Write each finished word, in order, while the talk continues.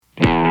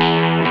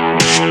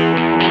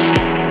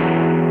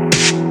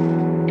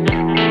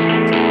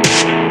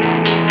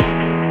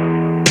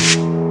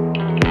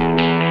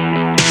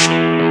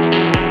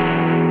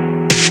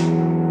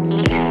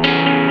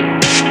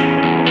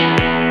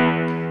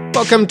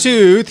Welcome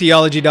to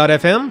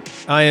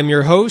Theology.fm. I am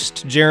your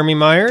host, Jeremy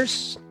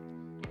Myers.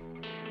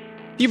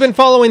 If you've been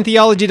following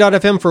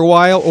Theology.fm for a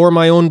while, or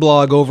my own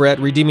blog over at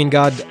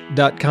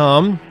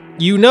redeeminggod.com,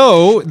 you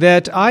know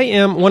that I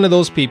am one of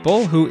those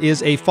people who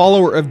is a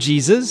follower of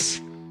Jesus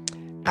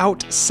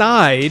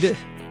outside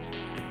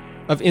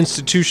of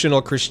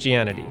institutional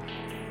Christianity.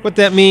 What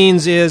that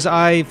means is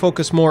I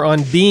focus more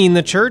on being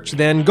the church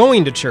than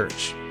going to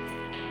church.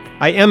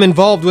 I am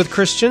involved with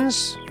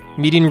Christians,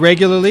 meeting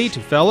regularly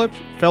to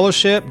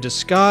fellowship,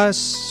 discuss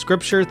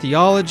scripture,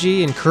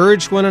 theology,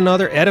 encourage one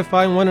another,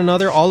 edify one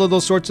another, all of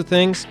those sorts of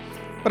things.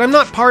 But I'm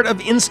not part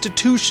of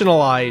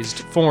institutionalized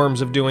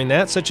forms of doing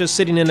that, such as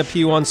sitting in a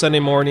pew on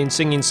Sunday morning,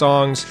 singing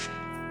songs,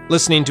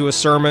 listening to a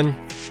sermon,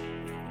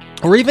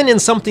 or even in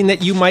something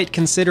that you might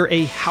consider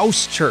a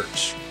house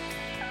church.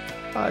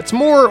 It's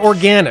more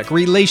organic,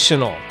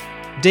 relational,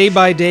 day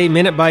by day,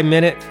 minute by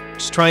minute,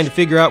 just trying to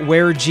figure out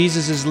where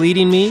Jesus is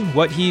leading me,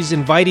 what He's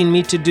inviting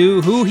me to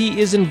do, who He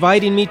is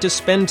inviting me to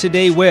spend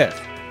today with.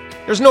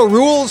 There's no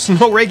rules,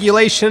 no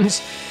regulations,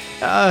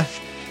 and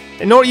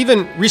no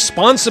even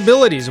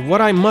responsibilities of what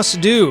I must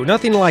do,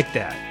 nothing like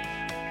that.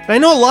 And I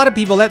know a lot of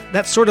people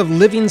that sort of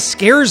living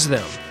scares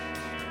them.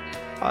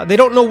 They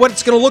don't know what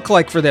it's going to look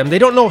like for them. They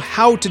don't know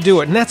how to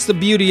do it, and that's the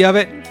beauty of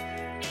it.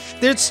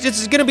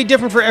 It's going to be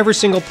different for every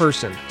single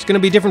person. It's going to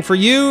be different for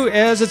you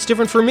as it's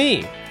different for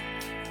me.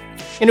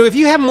 If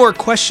you have more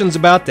questions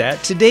about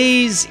that,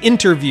 today's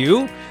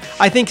interview,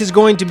 I think, is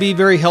going to be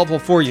very helpful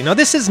for you. Now,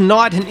 this is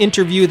not an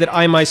interview that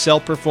I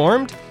myself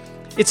performed.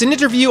 It's an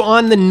interview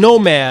on the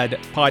Nomad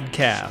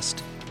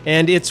podcast.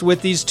 And it's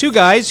with these two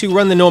guys who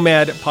run the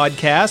Nomad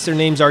podcast. Their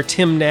names are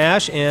Tim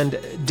Nash and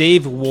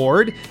Dave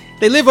Ward.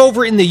 They live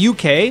over in the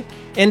UK,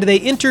 and they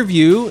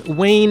interview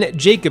Wayne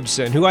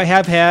Jacobsen, who I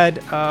have had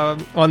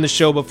on the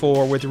show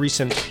before with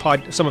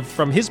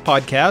from his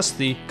podcast,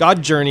 the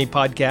God Journey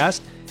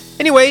podcast.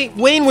 Anyway,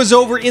 Wayne was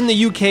over in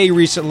the UK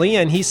recently,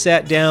 and he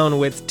sat down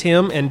with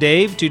Tim and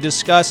Dave to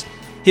discuss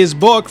his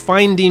book,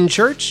 Finding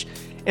Church,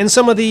 and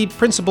some of the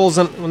principles,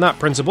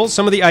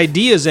 some of the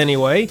ideas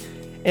anyway,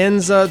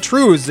 and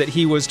truths that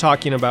he was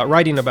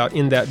writing about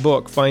in that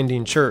book,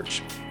 Finding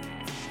Church.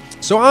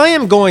 So I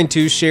am going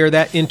to share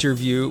that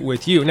interview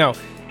with you. Now,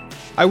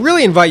 I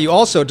really invite you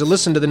also to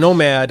listen to the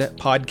Nomad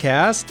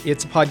podcast.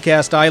 It's a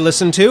podcast I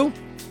listen to.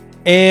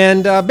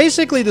 And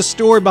basically the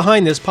story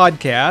behind this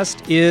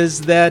podcast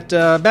is that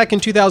back in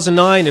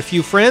 2009, a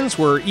few friends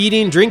were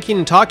eating, drinking,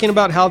 and talking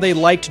about how they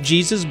liked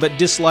Jesus but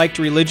disliked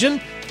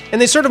religion. And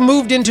they sort of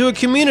moved into a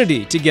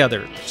community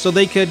together so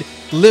they could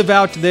live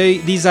out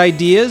these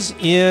ideas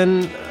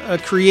in a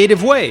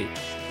creative way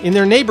in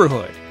their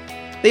neighborhood.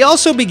 They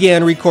also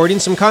began recording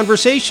some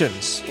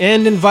conversations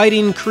and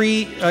inviting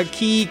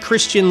key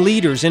Christian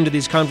leaders into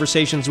these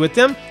conversations with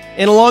them.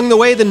 And along the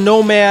way, the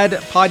Nomad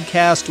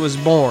podcast was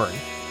born.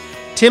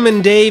 Tim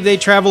and Dave, they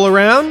travel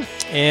around,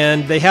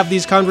 and they have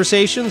these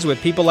conversations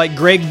with people like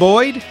Greg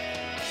Boyd,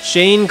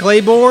 Shane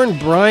Claiborne,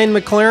 Brian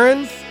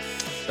McLaren,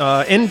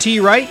 N.T.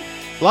 Wright,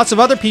 lots of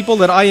other people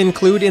that I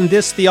include in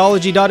this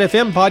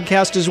Theology.fm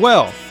podcast as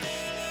well.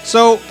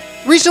 So,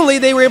 recently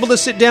they were able to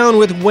sit down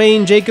with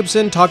Wayne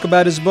Jacobsen, talk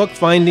about his book,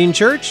 Finding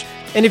Church.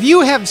 And if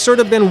you have sort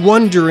of been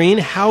wondering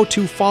how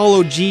to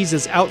follow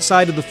Jesus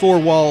outside of the four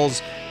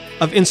walls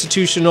of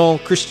institutional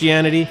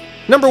Christianity,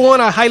 number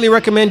one, I highly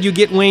recommend you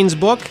get Wayne's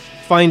book,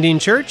 Finding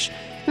Church.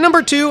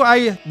 Number two,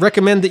 I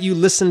recommend that you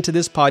listen to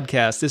this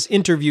podcast, this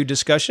interview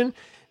discussion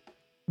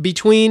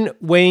between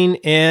Wayne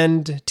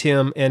and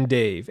Tim and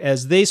Dave,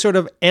 as they sort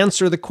of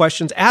answer the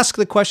questions, ask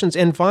the questions,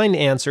 and find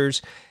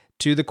answers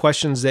to the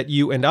questions that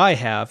you and I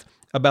have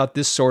about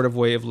this sort of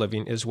way of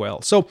living as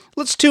well. So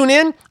let's tune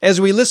in as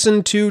we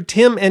listen to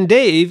Tim and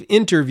Dave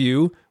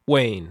interview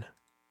Wayne.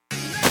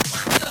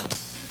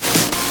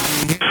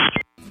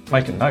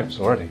 Making notes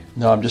already.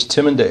 No, I'm just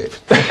Tim and Dave.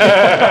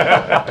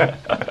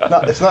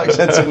 It's not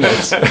extensive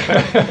notes.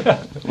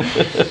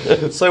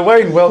 So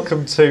Wayne,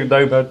 welcome to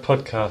Nomad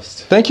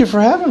Podcast. Thank you for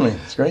having me.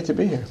 It's great to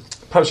be here.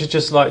 Perhaps you'd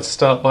just like to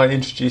start by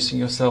introducing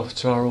yourself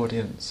to our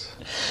audience.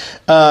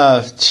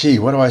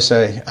 What do I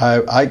say?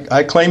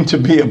 I claim to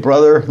be a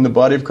brother in the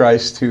body of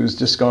Christ who's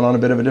just gone on a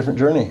bit of a different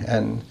journey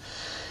and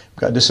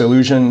got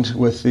disillusioned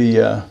with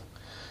the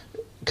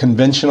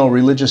conventional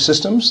religious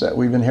systems that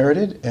we've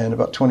inherited, and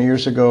about 20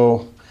 years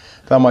ago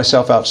found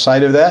myself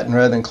outside of that, and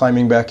rather than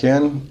climbing back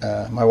in,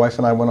 my wife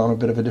and I went on a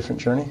bit of a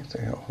different journey.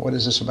 What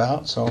is this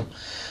about? So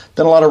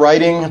done a lot of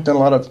writing, done a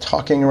lot of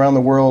talking around the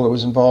world. I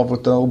was involved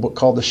with the little book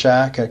called The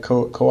Shack, a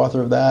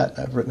co-author of that.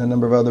 I've written a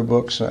number of other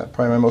books.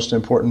 Probably my most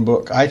important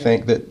book, I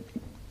think, that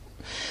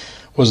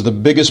was the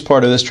biggest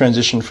part of this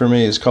transition for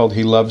me is called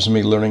He Loves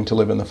Me, Learning to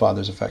Live in the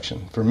Father's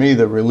Affection. For me,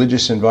 the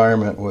religious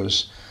environment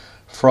was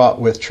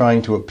fraught with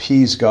trying to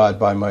appease God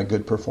by my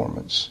good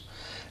performance.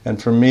 And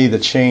for me, the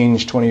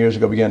change 20 years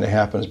ago began to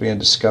happen as I began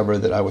to discover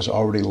that I was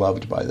already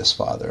loved by this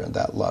Father, and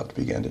that love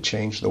began to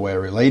change the way I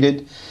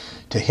related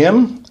to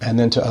Him and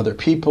then to other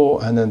people,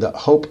 and then the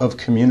hope of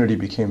community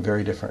became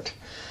very different.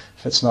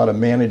 If it's not a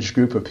managed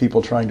group of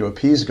people trying to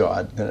appease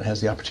God, then it has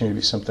the opportunity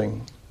to be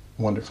something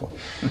wonderful.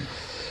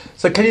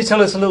 So can you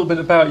tell us a little bit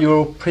about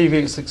your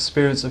previous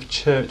experience of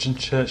church and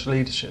church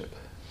leadership?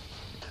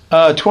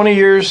 20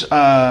 years,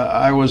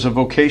 I was a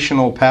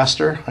vocational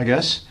pastor, I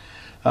guess.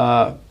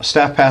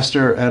 Staff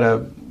pastor at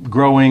a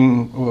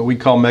growing, what we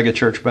call mega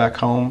church back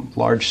home,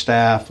 large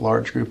staff,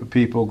 large group of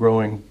people,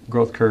 growing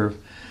growth curve.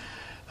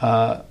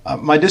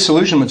 My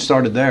disillusionment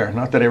started there.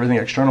 Not that everything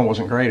external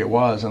wasn't great, it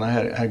was, and I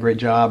had a great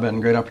job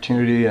and great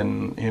opportunity,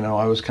 and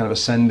I was kind of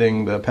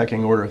ascending the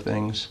pecking order of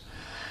things.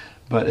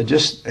 But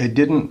it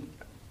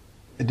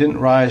didn't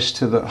rise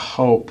to the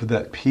hope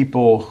that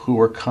people who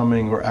were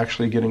coming were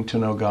actually getting to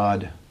know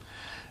God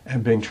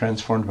and being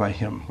transformed by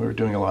Him. We were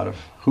doing a lot of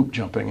hoop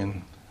jumping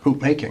and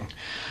hoop making.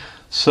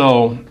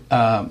 So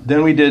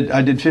then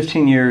I did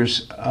 15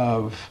 years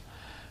of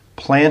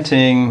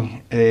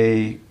planting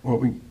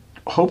what we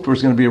hoped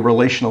was going to be a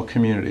relational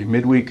community,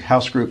 midweek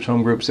house groups,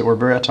 home groups that were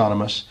very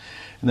autonomous,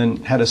 and then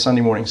had a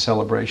Sunday morning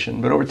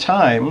celebration. But over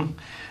time,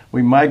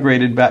 we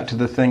migrated back to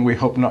the thing we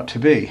hoped not to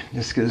be,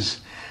 just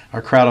because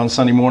our crowd on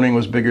Sunday morning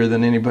was bigger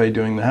than anybody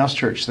doing the house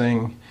church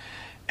thing.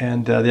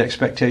 And the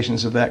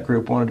expectations of that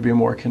group wanted to be a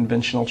more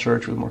conventional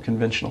church with more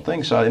conventional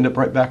things. So I ended up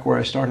right back where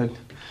I started.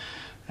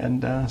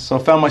 And so I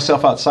found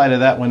myself outside of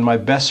that when my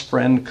best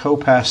friend,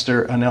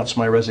 co-pastor, announced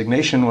my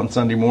resignation one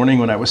Sunday morning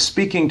when I was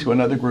speaking to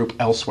another group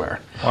elsewhere.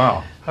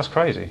 Wow, that's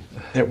crazy.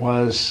 It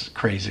was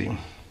crazy.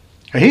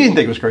 He didn't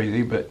think it was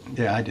crazy, but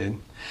yeah, I did.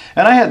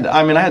 And I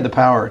had the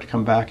power to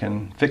come back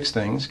and fix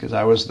things because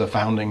I was the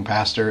founding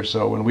pastor.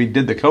 So when we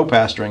did the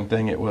co-pastoring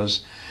thing, it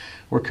was,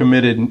 we're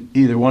committed,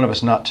 either one of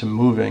us, not to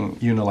moving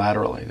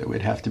unilaterally, that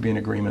we'd have to be in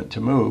agreement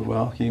to move.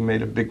 Well, he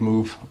made a big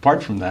move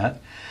apart from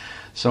that.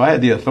 So I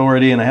had the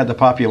authority and I had the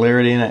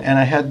popularity and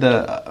I had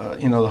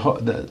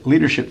the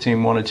leadership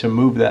team wanted to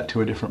move that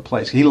to a different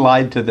place. He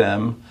lied to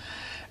them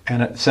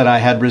and it said I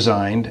had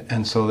resigned,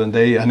 and so then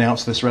they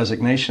announced this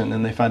resignation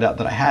and they found out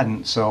that I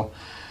hadn't. So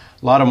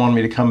a lot of them wanted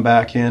me to come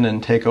back in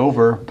and take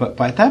over, but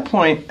by that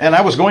point, and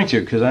I was going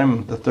to, because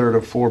I'm the third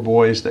of 4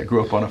 boys that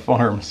grew up on a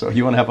farm, so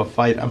you want to have a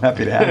fight, I'm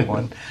happy to have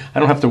one. I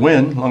don't have to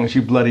win, as long as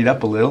you bloodied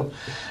up a little.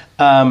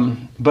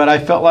 But I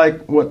felt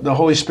like what the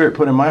Holy Spirit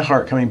put in my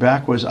heart coming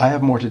back was, I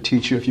have more to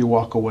teach you if you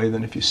walk away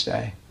than if you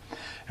stay.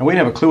 And we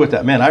didn't have a clue what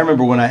that meant. I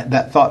remember when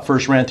that thought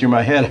first ran through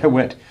my head, I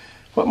went,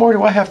 what more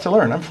do I have to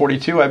learn? I'm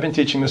 42, I've been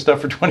teaching this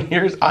stuff for 20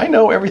 years. I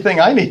know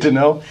everything I need to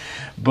know.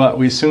 But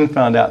we soon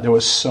found out there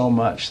was so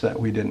much that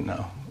we didn't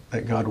know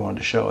that God wanted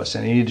to show us,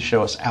 and He needed to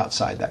show us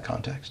outside that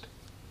context.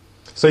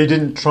 So you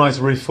didn't try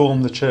to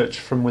reform the church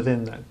from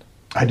within then?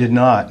 I did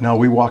not. No,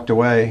 we walked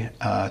away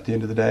at the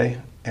end of the day,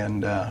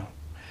 and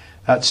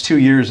that's 2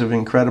 years of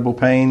incredible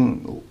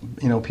pain.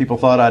 People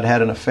thought I'd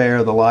had an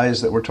affair. The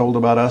lies that were told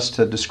about us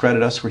to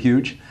discredit us were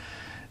huge.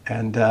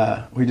 And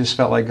we just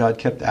felt like God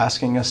kept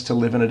asking us to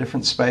live in a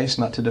different space,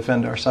 not to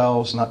defend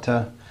ourselves, not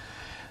to...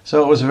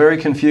 So it was a very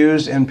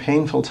confused and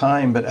painful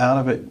time, but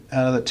out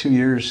of the 2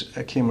 years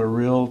came a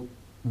real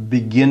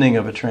beginning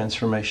of a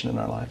transformation in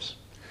our lives.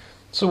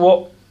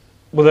 So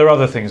were there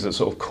other things that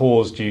sort of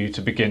caused you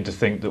to begin to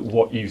think that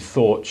what you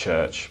thought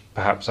church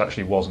perhaps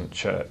actually wasn't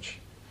church?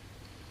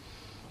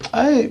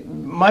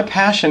 My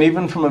passion,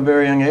 even from a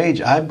very young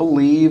age, I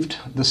believed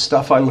the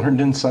stuff I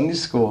learned in Sunday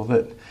school,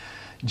 that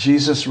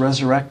Jesus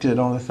resurrected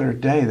on the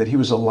third day, that He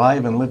was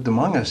alive and lived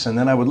among us. And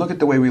then I would look at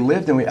the way we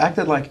lived and we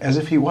acted like as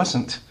if He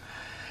wasn't.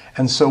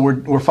 And so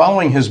we're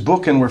following His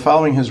book and we're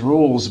following His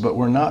rules, but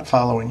we're not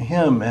following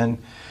Him. And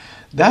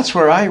that's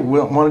where I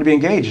wanted to be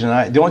engaged.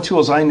 And the only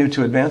tools I knew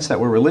to advance that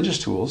were religious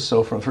tools.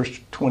 So for the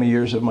first 20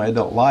 years of my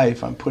adult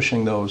life, I'm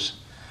pushing those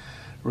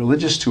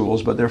religious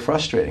tools, but they're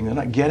frustrating. They're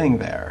not getting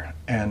there.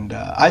 And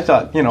I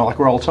thought, like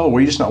we're all told, well,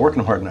 you're just not working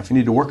them hard enough. You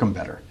need to work them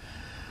better.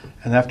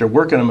 And after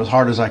working them as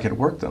hard as I could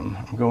work them,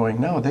 I'm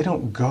going, no, they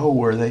don't go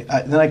where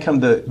then I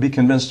come to be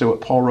convinced of what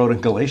Paul wrote in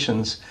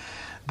Galatians.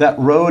 That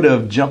road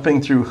of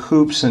jumping through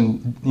hoops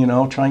and,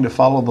 trying to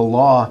follow the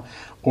law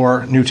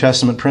or New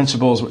Testament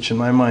principles, which in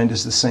my mind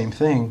is the same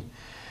thing,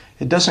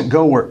 it doesn't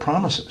go where it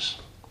promises.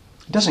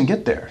 It doesn't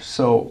get there.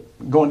 So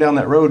going down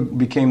that road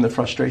became the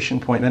frustration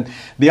point. And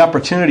the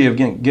opportunity of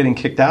getting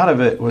kicked out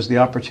of it was the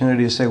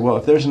opportunity to say, well,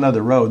 if there's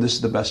another road, this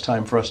is the best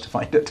time for us to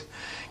find it.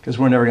 Because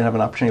we're never going to have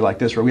an opportunity like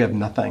this where we have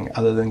nothing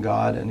other than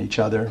God and each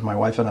other, my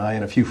wife and I,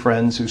 and a few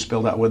friends who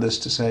spilled out with us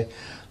to say,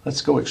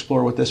 let's go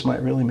explore what this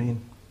might really mean.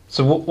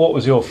 So what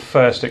was your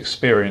first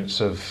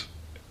experience of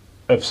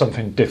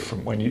something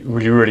different when you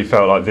really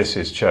felt like this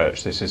is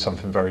church, this is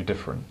something very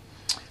different?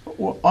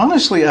 Well,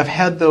 honestly, I've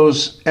had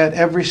those at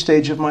every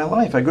stage of my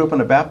life. I grew up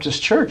in a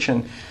Baptist church,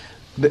 and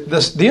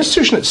the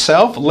institution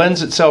itself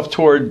lends itself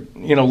toward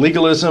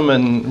legalism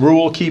and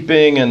rule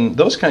keeping and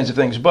those kinds of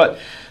things. But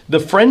the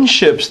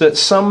friendships that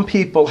some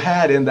people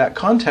had in that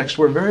context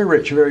were very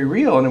rich, very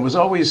real, and it was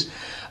always.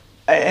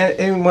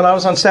 And when I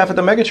was on staff at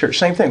the megachurch,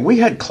 same thing. We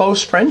had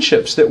close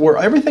friendships that were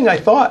everything I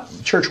thought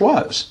church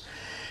was.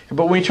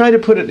 But when we tried to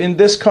put it in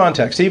this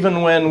context,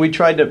 even when we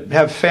tried to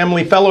have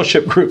family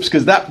fellowship groups,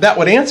 because that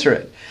would answer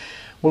it.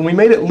 When we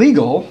made it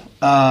legal,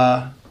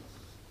 a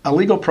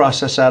legal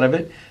process out of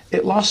it,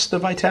 it lost the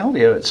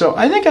vitality of it. So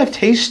I think I've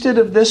tasted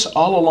of this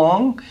all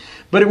along,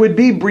 but it would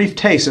be brief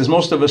taste, as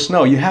most of us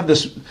know. You have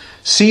this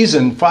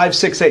season, 5,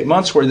 6, 8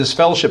 months, where this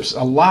fellowship's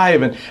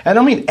alive, and I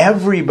don't mean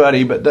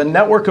everybody, but the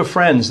network of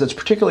friends that's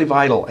particularly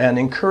vital and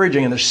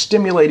encouraging, and they're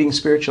stimulating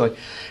spiritually.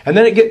 And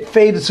then it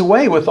fades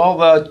away with all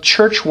the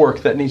church work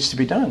that needs to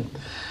be done.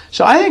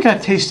 So I think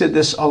I've tasted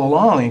this all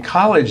along. In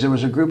college, there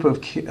was a group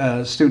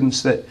of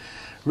students that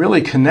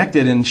really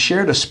connected and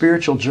shared a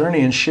spiritual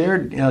journey and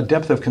shared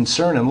depth of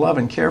concern and love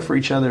and care for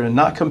each other, and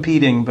not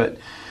competing, but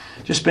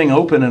just being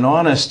open and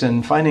honest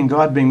and finding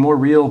God being more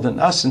real than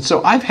us. And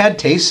so I've had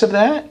tastes of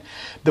that.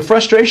 The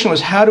frustration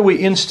was, how do we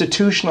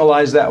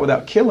institutionalize that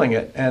without killing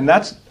it? And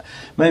that's,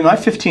 my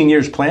 15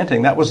 years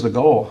planting, that was the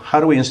goal. How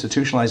do we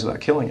institutionalize it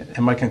without killing it?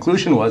 And my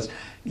conclusion was,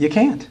 you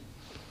can't.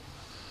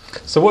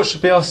 So what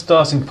should be our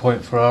starting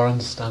point for our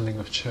understanding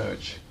of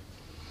church?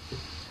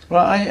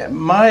 Well,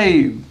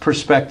 my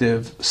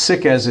perspective,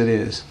 sick as it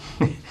is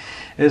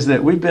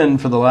that we've been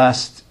for the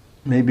last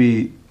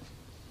maybe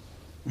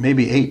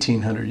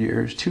 1,800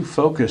 years too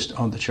focused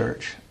on the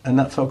church and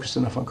not focused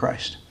enough on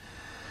Christ.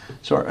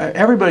 So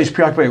everybody's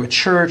preoccupied with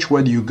church,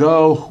 whether you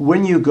go,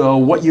 when you go,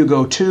 what you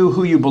go to,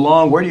 who you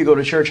belong, where do you go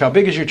to church, how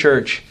big is your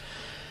church.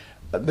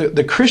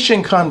 The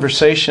Christian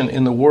conversation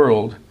in the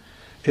world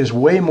is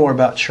way more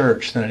about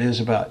church than it is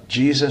about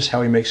Jesus,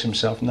 how he makes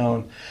himself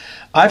known.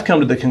 I've come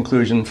to the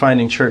conclusion,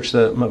 Finding Church,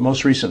 the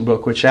most recent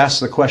book, which asks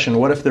the question,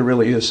 what if there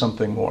really is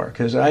something more?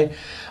 Because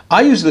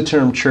I use the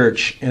term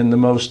church in the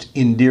most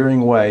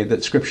endearing way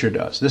that Scripture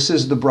does. This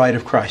is the bride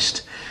of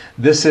Christ.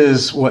 This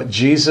is what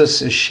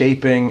Jesus is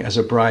shaping as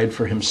a bride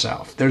for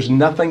himself. There's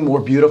nothing more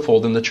beautiful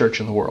than the church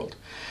in the world.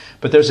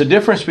 But there's a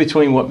difference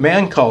between what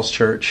man calls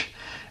church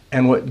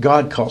and what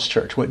God calls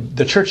church. What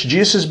the church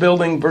Jesus is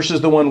building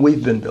versus the one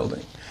we've been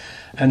building.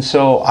 And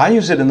so I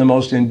use it in the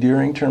most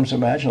endearing terms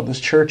imaginable. This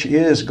church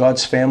is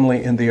God's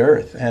family in the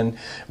earth, and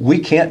we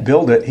can't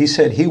build it. He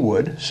said he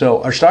would.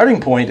 So our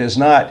starting point is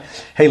not,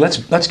 hey,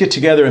 let's get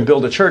together and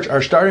build a church.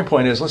 Our starting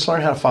point is, let's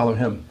learn how to follow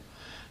him.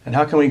 And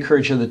how can we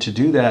encourage each other to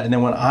do that? And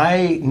then when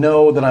I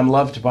know that I'm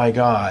loved by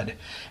God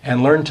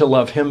and learn to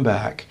love him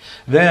back,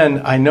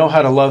 then I know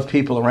how to love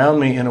people around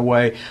me in a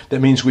way that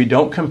means we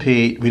don't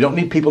compete. We don't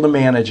need people to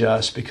manage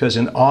us, because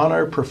in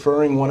honor,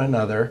 preferring one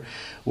another,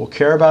 we'll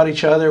care about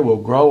each other, we'll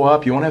grow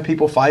up. You won't have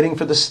people fighting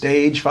for the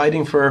stage,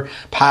 fighting for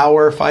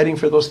power, fighting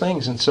for those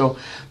things. And so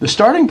the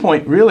starting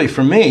point really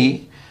for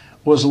me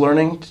was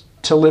learning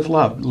to live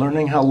love,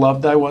 learning how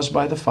loved I was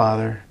by the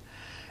Father,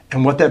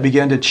 and what that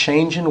began to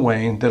change in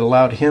Wayne that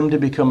allowed him to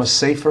become a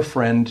safer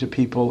friend to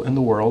people in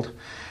the world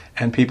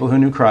and people who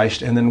knew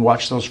Christ, and then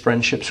watch those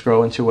friendships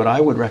grow into what I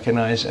would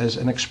recognize as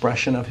an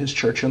expression of his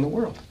church in the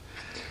world.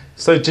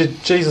 So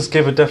did Jesus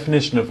give a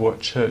definition of what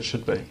church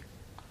should be?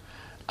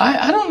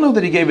 I don't know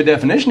that he gave a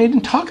definition. He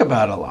didn't talk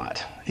about it a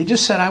lot. He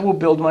just said, I will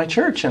build my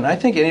church. And I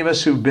think any of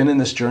us who've been in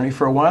this journey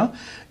for a while,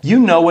 you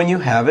know when you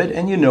have it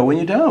and you know when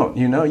you don't.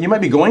 You know, you might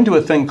be going to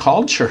a thing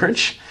called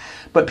church,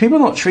 but people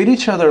don't treat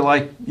each other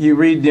like you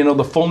read,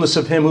 the fullness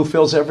of him who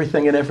fills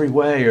everything in every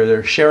way, or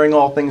they're sharing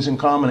all things in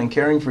common and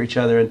caring for each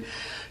other. And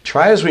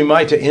try as we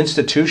might to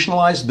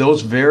institutionalize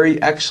those very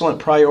excellent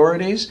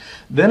priorities,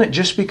 then it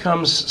just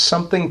becomes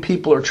something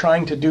people are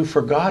trying to do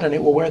for God, and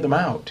it will wear them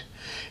out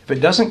if it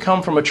doesn't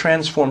come from a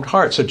transformed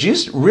heart. So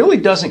Jesus really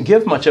doesn't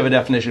give much of a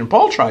definition.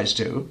 Paul tries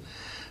to,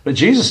 but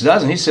Jesus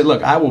doesn't. He said,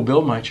 look, I will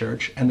build my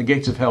church, and the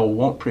gates of hell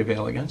won't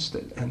prevail against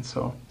it. And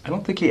so I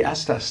don't think he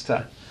asked us to,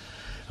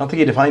 I don't think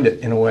he defined it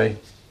in a way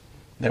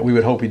that we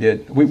would hope he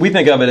did. We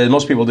think of it as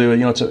most people do.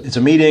 It's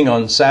a meeting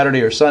on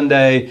Saturday or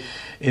Sunday.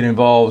 It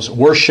involves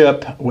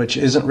worship, which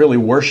isn't really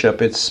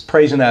worship. It's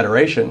praise and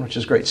adoration, which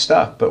is great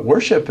stuff. But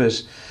worship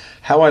is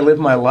how I live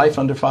my life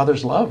under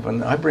Father's love.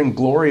 And I bring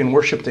glory and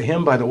worship to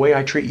him by the way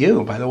I treat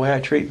you, by the way I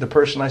treat the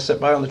person I set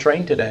by on the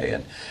train today.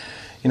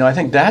 And, I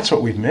think that's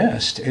what we've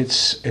missed.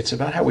 It's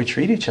about how we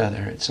treat each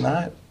other. It's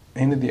not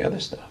any of the other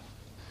stuff.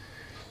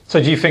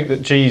 So do you think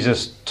that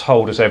Jesus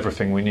told us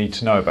everything we need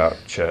to know about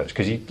church?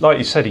 Because like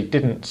you said,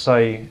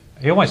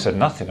 he almost said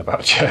nothing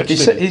about church.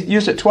 He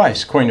used it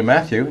twice, according to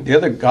Matthew. The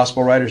other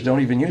gospel writers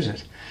don't even use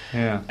it.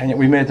 Yeah. And yet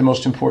we made it the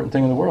most important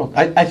thing in the world.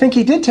 I think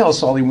he did tell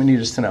us all we need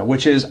us to know,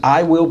 which is,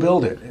 I will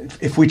build it.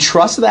 If we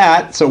trust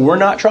that, so we're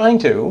not trying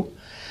to,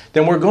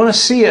 then we're going to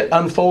see it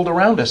unfold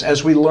around us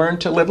as we learn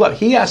to live love.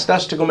 He asked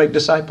us to go make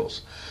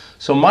disciples.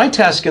 So my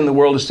task in the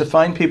world is to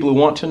find people who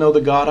want to know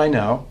the God I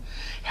know,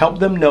 help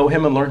them know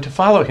him and learn to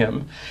follow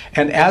him.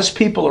 And as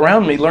people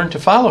around me learn to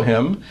follow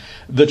him,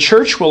 the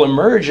church will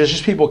emerge as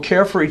just people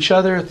care for each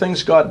other,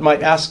 things God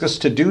might ask us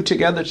to do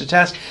together, to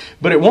task.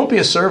 But it won't be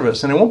a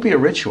service, and it won't be a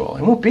ritual.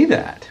 It won't be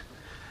that.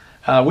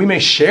 We may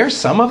share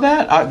some of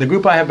that. The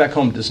group I have back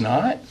home does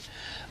not.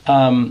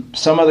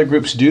 Some other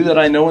groups do that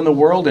I know in the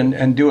world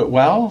and do it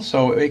well.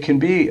 So it can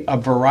be a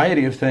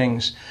variety of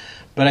things.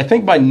 But I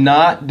think by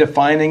not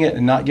defining it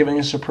and not giving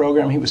us a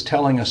program, he was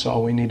telling us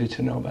all we needed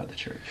to know about the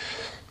church.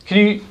 Can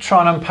you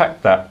try and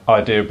unpack that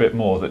idea a bit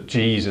more, that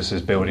Jesus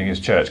is building his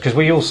church? Because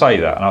we all say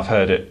that, and I've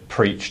heard it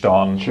preached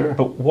on. Sure.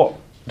 But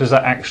does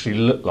that actually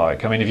look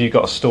like? I mean, have you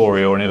got a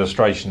story or an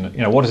illustration?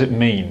 What does it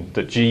mean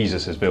that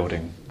Jesus is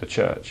building the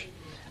church?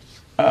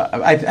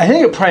 I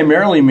think it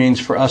primarily means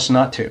for us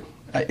not to.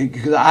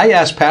 I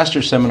ask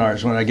pastor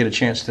seminars when I get a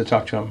chance to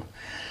talk to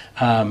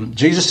them.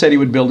 Jesus said he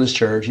would build his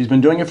church. He's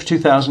been doing it for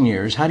 2,000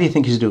 years. How do you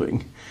think he's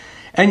doing?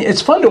 And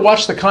it's fun to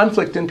watch the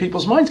conflict in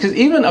people's minds, because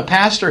even a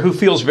pastor who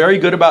feels very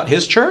good about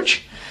his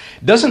church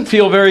doesn't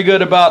feel very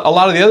good about a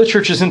lot of the other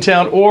churches in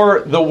town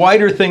or the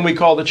wider thing we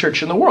call the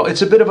church in the world.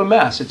 It's a bit of a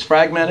mess. It's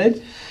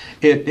fragmented.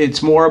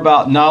 It's more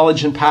about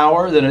knowledge and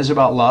power than it is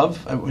about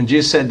love. When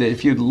Jesus said that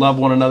if you love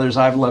one another as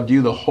I've loved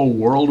you, the whole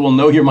world will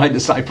know you're my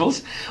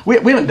disciples. We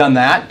haven't done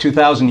that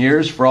 2,000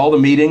 years for all the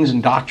meetings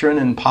and doctrine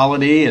and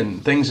polity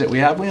and things that we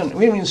have. We haven't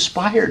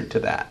inspired to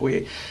that.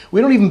 We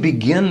don't even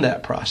begin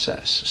that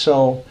process.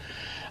 So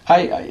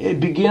it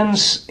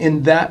begins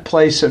in that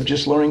place of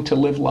just learning to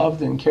live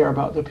loved and care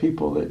about the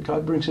people that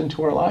God brings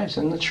into our lives.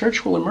 And the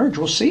church will emerge.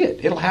 We'll see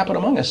it. It'll happen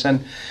among us.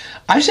 And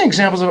I've seen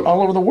examples of it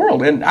all over the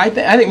world. And I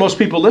think most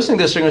people listening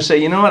to this are going to say,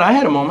 you know what, I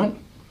had a moment.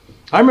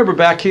 I remember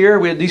back here,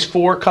 we had these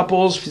 4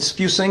 couples, a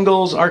few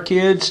singles, our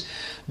kids,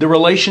 the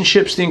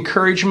relationships, the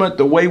encouragement,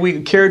 the way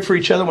we cared for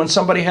each other when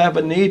somebody had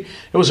a need.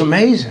 It was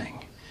amazing.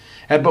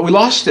 But we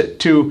lost it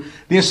to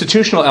the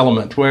institutional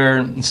element, where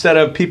instead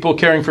of people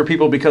caring for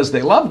people because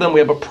they love them, we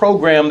have a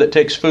program that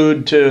takes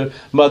food to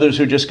mothers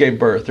who just gave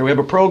birth. Or we have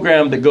a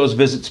program that goes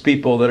visits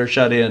people that are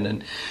shut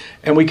in.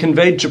 And we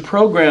conveyed to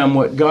program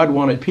what God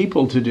wanted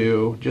people to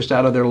do just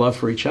out of their love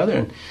for each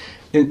other.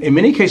 And in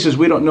many cases,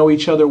 we don't know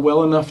each other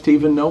well enough to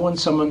even know when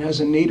someone has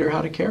a need or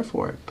how to care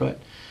for it.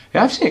 But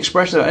yeah, I've seen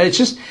expressions of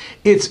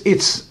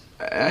it.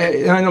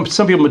 I know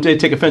some people may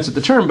take offense at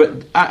the term,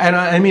 but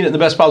I mean it in the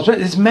best possible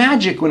way. It's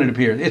magic when it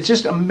appears. It's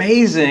just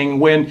amazing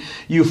when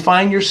you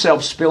find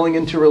yourself spilling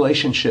into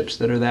relationships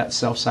that are that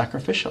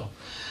self-sacrificial.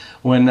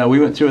 When we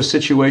went through a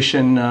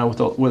situation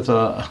with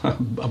a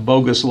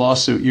bogus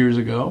lawsuit years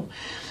ago,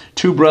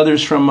 2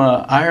 brothers from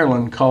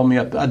Ireland called me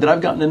up that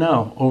I've gotten to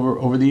know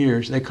over the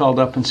years. They called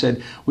up and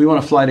said, we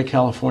want to fly to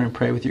California and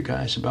pray with you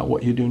guys about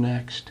what you do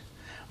next.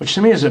 Which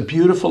to me is a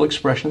beautiful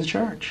expression of the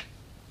church.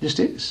 It just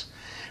is.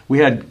 We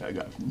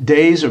had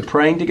days of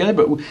praying together,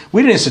 but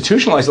we didn't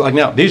institutionalize it like,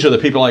 now, these are the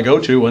people I go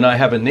to when I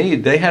have a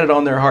need. They had it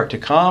on their heart to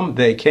come.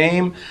 They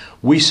came.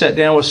 We sat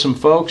down with some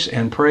folks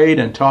and prayed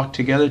and talked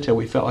together till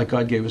we felt like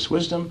God gave us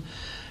wisdom.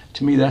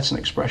 To me, that's an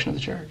expression of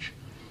the church.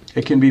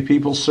 It can be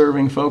people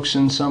serving folks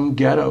in some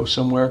ghetto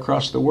somewhere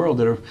across the world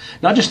that are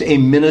not just a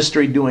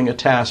ministry doing a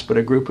task, but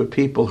a group of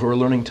people who are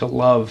learning to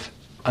love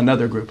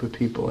another group of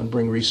people and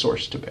bring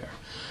resource to bear.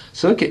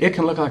 So it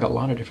can look like a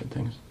lot of different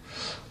things.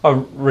 I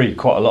read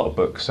quite a lot of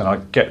books and I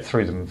get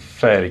through them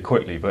fairly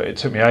quickly, but it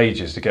took me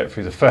ages to get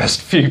through the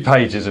first few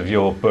pages of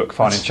your book,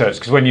 Finding Church.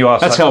 Because when you ask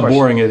that's how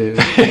boring it is.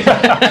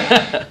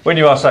 When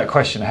you ask that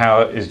question,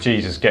 how is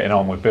Jesus getting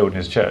on with building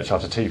his church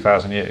after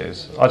 2,000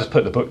 years? I just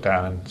put the book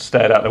down and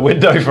stared out the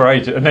window for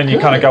ages, and then you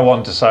kind of go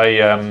on to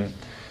say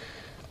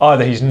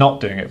either he's not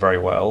doing it very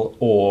well,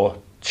 or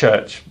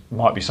church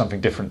might be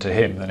something different to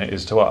him than it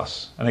is to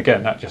us. And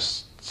again, that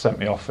just sent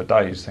me off for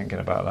days thinking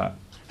about that.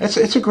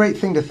 It's a great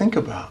thing to think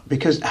about,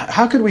 because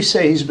how could we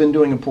say he's been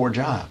doing a poor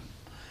job?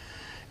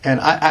 And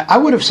I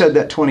would have said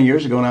that 20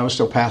 years ago when I was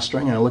still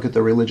pastoring and I look at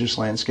the religious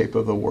landscape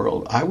of the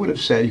world. I would have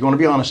said, you want to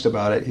be honest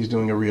about it, he's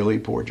doing a really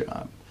poor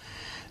job.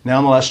 Now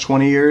in the last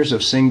 20 years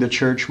of seeing the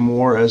church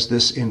more as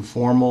this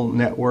informal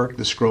network,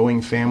 this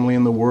growing family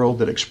in the world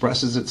that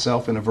expresses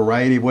itself in a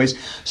variety of ways.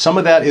 Some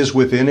of that is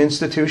within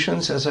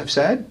institutions, as I've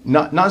said,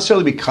 not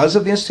necessarily because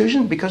of the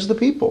institution, because of the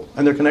people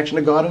and their connection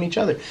to God and each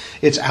other.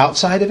 It's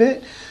outside of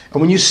it. And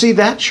when you see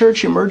that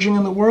church emerging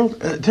in the world,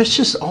 there's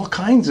just all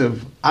kinds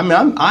of,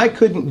 I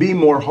couldn't be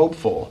more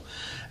hopeful.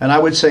 And I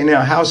would say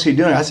now, how's he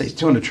doing? I'd say he's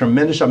doing a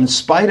tremendous job. In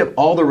spite of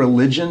all the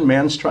religion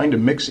man's trying to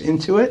mix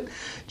into it,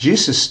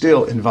 Jesus is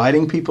still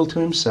inviting people to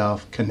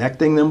himself,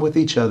 connecting them with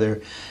each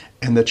other,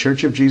 and the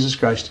Church of Jesus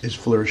Christ is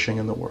flourishing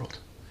in the world.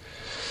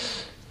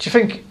 Do you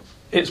think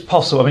it's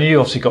possible, I mean, you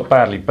obviously got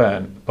badly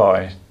burnt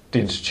by the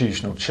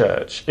institutional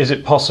church. Is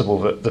it possible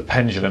that the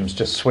pendulum's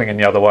just swinging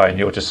the other way and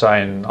you're just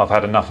saying, I've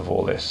had enough of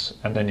all this,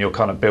 and then you're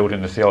kind of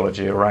building the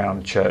theology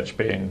around church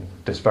being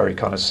this very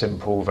kind of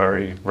simple,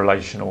 very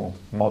relational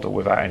model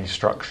without any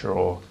structure?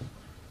 Or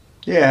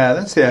yeah,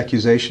 that's the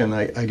accusation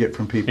I get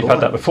from people. You've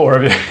had that before,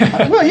 have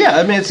you? Well, yeah,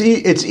 I mean,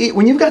 it's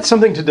when you've got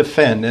something to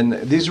defend, and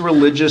these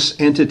religious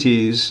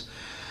entities,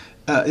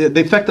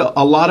 they affect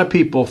a lot of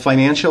people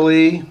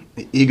financially,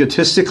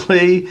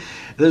 egotistically.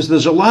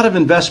 There's a lot of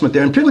investment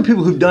there, and particularly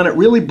people who've done it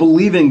really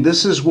believing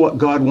this is what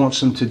God wants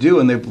them to do,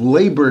 and they've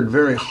labored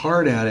very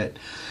hard at it.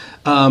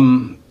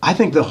 I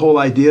think the whole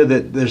idea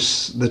that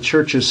the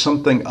church is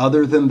something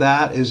other than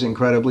that is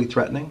incredibly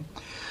threatening.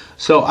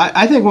 So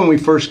I think when we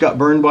first got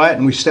burned by it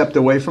and we stepped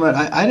away from it,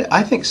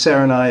 I think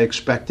Sarah and I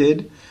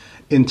expected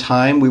in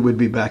time we would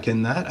be back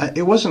in that.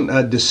 It wasn't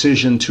a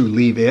decision to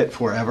leave it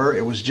forever.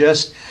 It was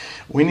just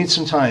We need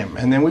some time.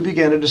 And then we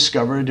began to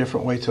discover a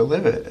different way to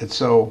live it. And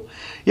so,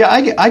 yeah,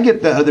 I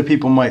get that other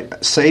people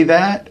might say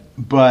that,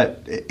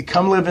 but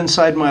come live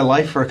inside my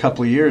life for a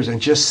couple of years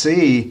and just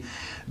see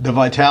the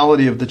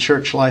vitality of the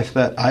church life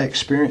that I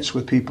experience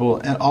with people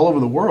and all over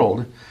the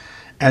world.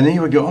 And then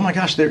you would go, oh my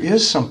gosh, there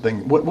is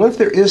something. What if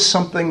there is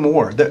something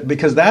more?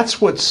 Because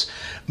that's what's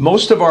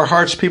most of our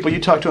hearts, people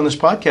you talk to on this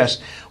podcast,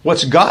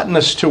 what's gotten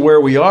us to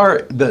where we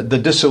are, the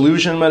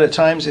disillusionment at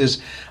times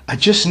is, I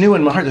just knew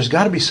in my heart, there's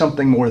got to be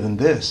something more than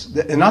this.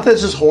 And not that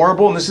this is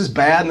horrible and this is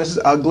bad and this is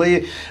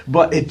ugly,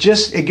 but it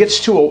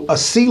gets to a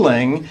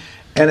ceiling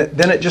and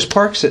then it just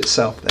parks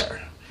itself there.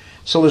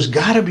 So there's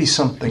got to be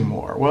something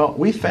more. Well,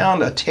 we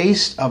found a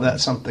taste of that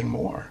something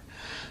more.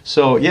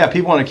 So, yeah,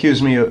 people want to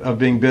accuse me of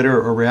being bitter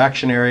or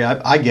reactionary.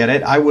 I get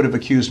it. I would have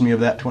accused me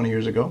of that 20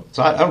 years ago.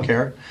 So I don't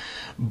care.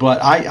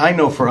 But I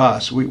know for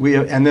us, we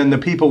and then the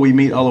people we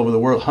meet all over the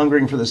world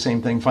hungering for the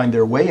same thing find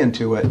their way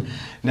into it.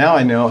 Now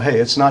I know, hey,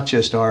 it's not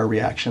just our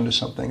reaction to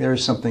something. There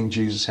is something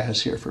Jesus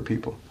has here for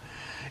people.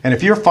 And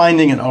if you're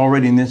finding it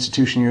already in the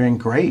institution you're in,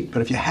 great.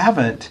 But if you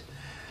haven't,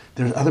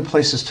 there's other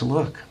places to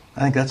look. I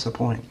think that's the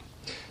point.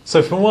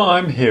 So from what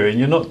I'm hearing,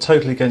 you're not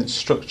totally against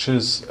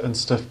structures and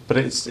stuff, but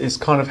it's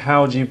kind of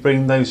how do you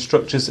bring those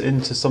structures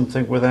into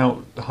something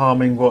without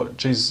harming what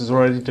Jesus is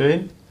already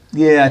doing?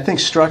 Yeah, I think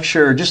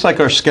structure, just like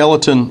our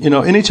skeleton,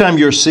 anytime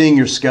you're seeing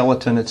your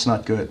skeleton, it's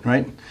not good,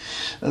 right?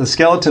 The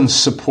skeleton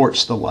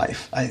supports the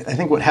life. I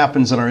think what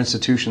happens in our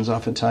institutions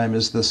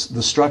oftentimes is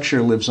the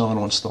structure lives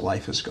on once the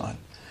life is gone.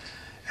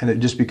 And it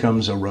just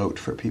becomes a rote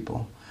for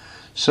people.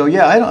 So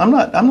yeah, I'm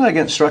not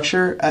against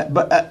structure,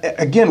 but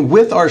again,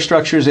 with our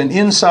structures and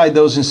inside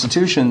those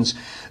institutions,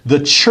 the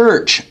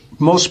church,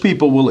 most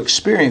people will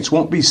experience,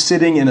 won't be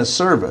sitting in a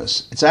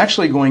service. It's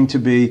actually going to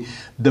be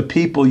the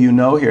people you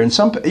know here. And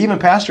even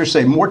pastors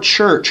say more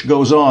church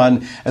goes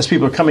on as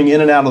people are coming in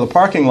and out of the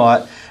parking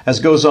lot, as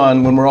goes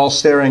on when we're all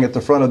staring at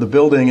the front of the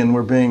building and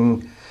we're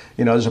being,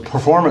 there's a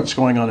performance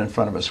going on in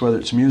front of us, whether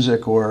it's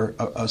music or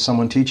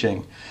someone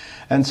teaching.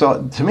 And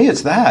so to me,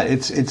 it's that.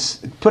 It's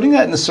putting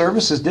that in the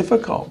service is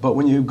difficult. But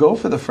when you go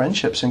for the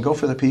friendships and go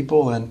for the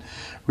people and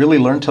really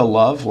learn to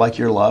love like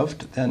you're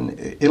loved, then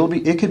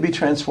it could be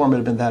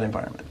transformative in that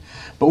environment.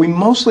 But we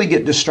mostly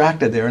get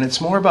distracted there, and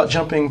it's more about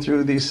jumping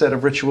through these set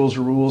of rituals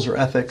or rules or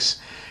ethics.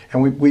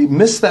 And we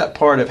miss that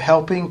part of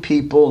helping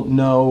people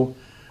know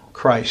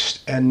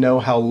Christ and know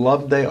how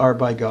loved they are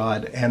by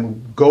God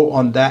and go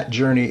on that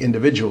journey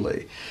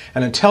individually.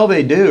 And until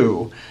they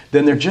do,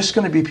 then they're just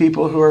going to be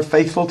people who are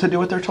faithful to do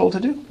what they're told to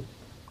do.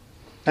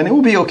 And it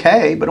will be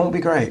okay, but it won't be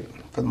great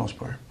for the most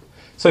part.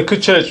 So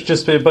could church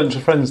just be a bunch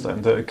of friends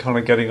then that are kind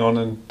of getting on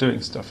and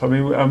doing stuff? I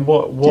mean, and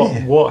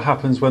what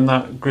happens when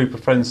that group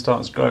of friends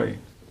starts growing?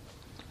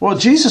 Well,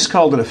 Jesus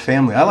called it a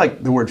family. I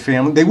like the word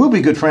family. They will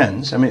be good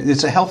friends. I mean,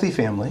 it's a healthy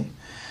family.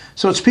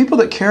 So it's people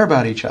that care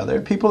about each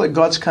other, people that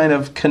God's kind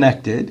of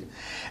connected.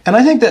 And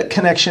I think that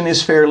connection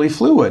is fairly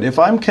fluid. If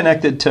I'm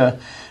connected to,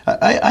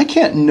 I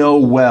can't know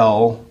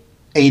well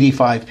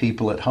 85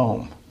 people at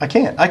home. I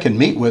can't. I can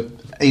meet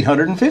with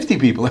 850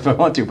 people if I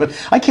want to, but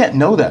I can't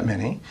know that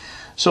many.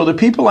 So the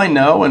people I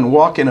know and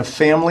walk in a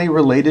family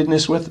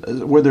relatedness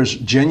with, where there's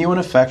genuine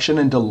affection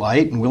and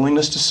delight and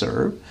willingness to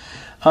serve,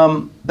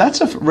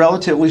 that's a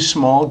relatively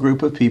small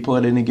group of people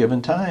at any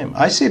given time.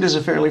 I see it as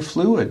a fairly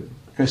fluid.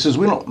 It says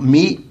we don't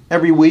meet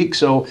every week,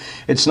 so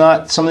it's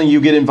not something you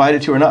get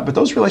invited to or not, but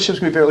those relationships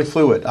can be fairly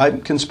fluid. I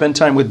can spend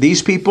time with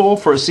these people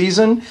for a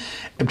season,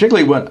 and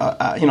particularly when,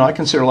 I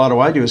consider a lot of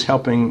what I do is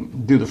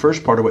helping do the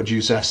first part of what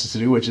Jesus asked us to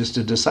do, which is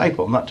to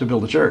disciple, not to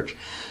build a church.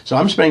 So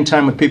I'm spending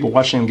time with people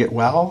watching them get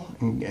well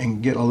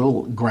and get a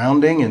little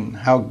grounding in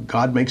how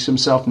God makes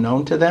himself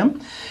known to them.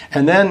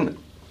 And then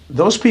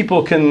those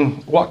people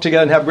can walk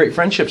together and have great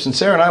friendships, and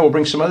Sarah and I will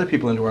bring some other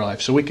people into our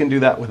life, so we can do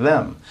that with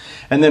them.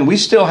 And then we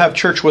still have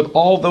church with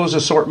all those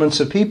assortments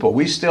of people.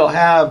 We still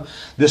have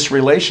this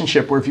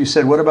relationship where if you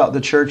said, what about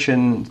the church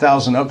in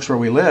Thousand Oaks where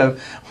we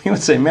live? We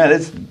would say, man,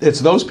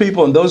 it's those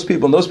people and those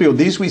people and those people.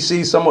 These we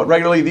see somewhat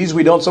regularly, these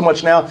we don't so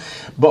much now.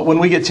 But when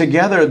we get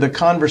together, the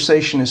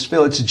conversation is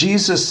filled. It's a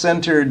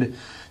Jesus-centered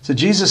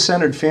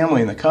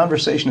family, and the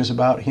conversation is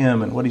about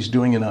him and what he's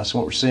doing in us and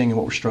what we're seeing and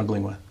what we're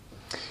struggling with.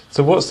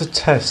 So what's the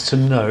test to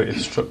know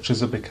if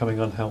structures are becoming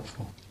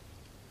unhelpful?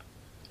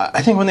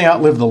 I think when they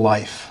outlive the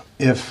life.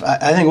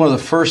 I think one of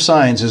the first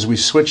signs is we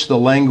switch the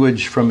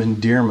language from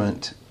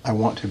endearment, I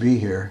want to be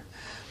here,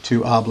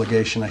 to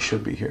obligation, I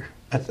should be here.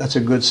 That's a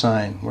good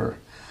sign. We're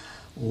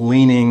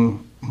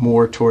leaning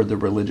more toward the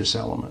religious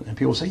element. And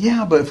people say,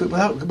 yeah, but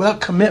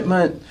without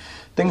commitment,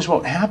 things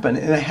won't happen.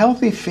 In a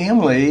healthy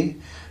family,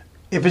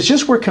 if it's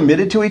just we're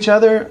committed to each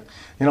other,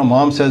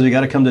 mom says we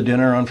got to come to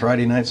dinner on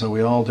Friday night, so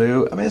we all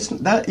do. I mean, it's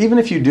that, even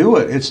if you do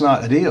it, it's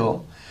not a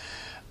deal.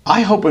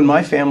 I hope when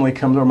my family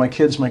comes, or my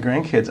kids, my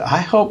grandkids,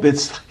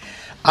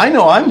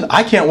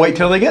 I can't wait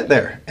till they get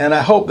there. And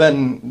I hope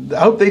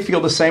they feel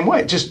the same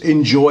way. Just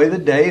enjoy the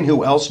day, and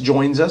who else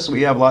joins us.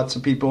 We have lots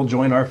of people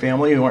join our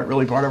family who aren't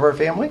really part of our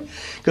family,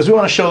 because we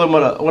want to show them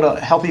what a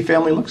healthy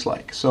family looks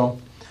like.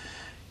 So,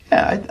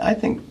 yeah, I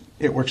think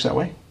it works that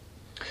way.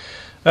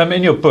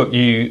 In your book,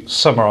 you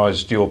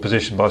summarised your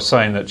position by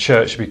saying that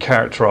church should be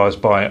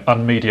characterised by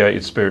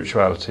unmediated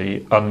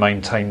spirituality,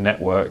 unmaintained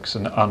networks,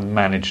 and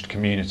unmanaged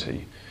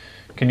community.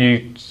 Can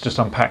you just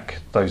unpack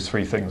those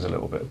three things a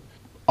little bit?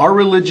 Our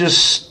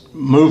religious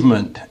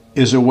movement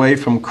is away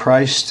from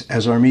Christ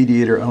as our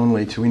mediator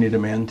only to we need a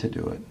man to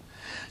do it.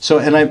 So,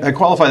 and I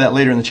qualify that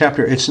later in the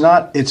chapter. It's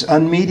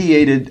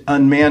unmediated,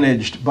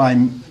 unmanaged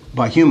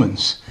by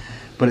humans,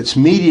 but it's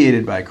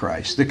mediated by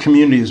Christ. The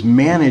community is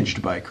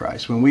managed by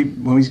Christ. When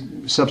we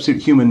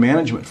substitute human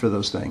management for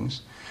those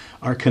things,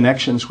 our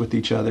connections with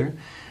each other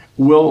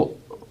will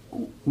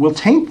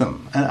taint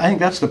them. And I think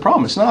that's the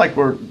problem. It's not like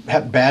we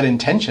have bad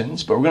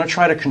intentions, but we're going to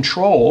try to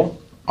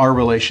control our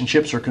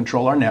relationships or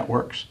control our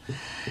networks.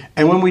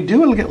 And when we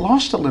do, it'll get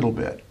lost a little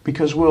bit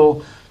because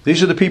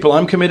these are the people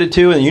I'm committed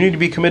to, and you need to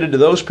be committed to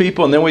those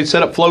people. And then we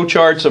set up flow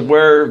charts of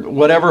where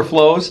whatever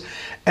flows.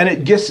 And I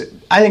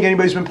think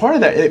anybody's been part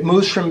of that. It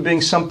moves from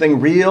being something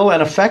real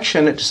and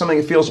affectionate to something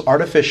that feels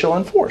artificial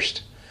and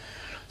forced.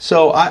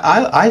 So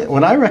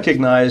when I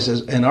recognize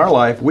in our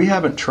life, we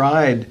haven't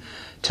tried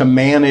to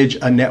manage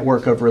a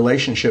network of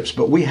relationships,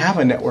 but we have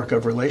a network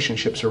of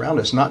relationships around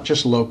us, not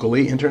just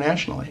locally,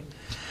 internationally,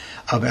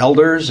 of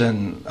elders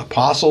and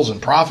apostles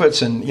and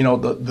prophets, and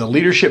the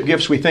leadership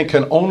gifts we think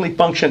can only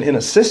function in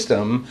a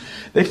system.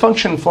 They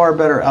function far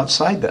better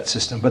outside that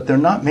system, but they're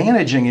not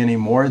managing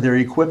anymore. They're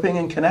equipping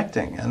and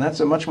connecting, and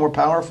that's a much more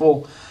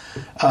powerful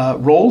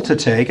role to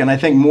take, and I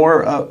think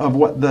more of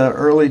what the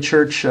early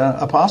church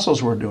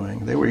apostles were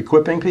doing. They were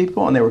equipping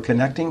people and they were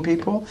connecting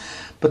people,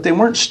 but they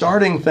weren't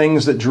starting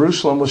things that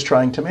Jerusalem was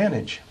trying to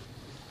manage.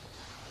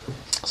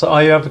 So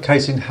are you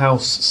advocating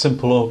house,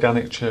 simple,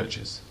 organic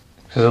churches?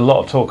 There's a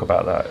lot of talk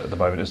about that at the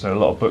moment, isn't there? A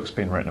lot of books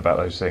being written about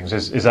those things.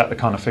 Is that the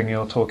kind of thing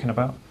you're talking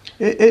about?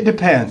 It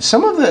depends.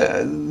 Some of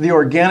the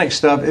organic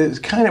stuff is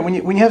kind of, when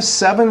you have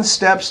 7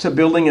 steps to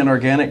building an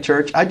organic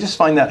church, I just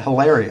find that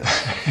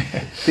hilarious.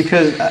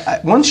 Because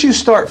once you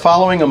start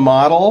following a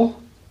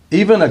model,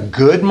 even a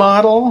good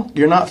model,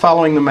 you're not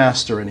following the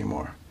master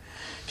anymore.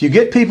 If you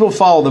get people to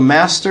follow the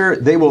master,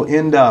 they will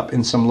end up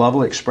in some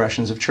lovely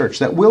expressions of church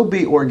that will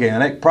be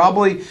organic,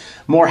 probably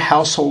more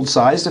household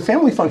sized. The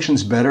family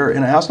functions better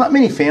in a house. Not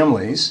many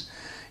families,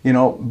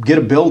 get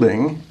a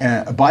building,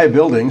 buy a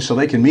building so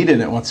they can meet in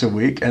it once a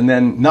week and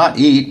then not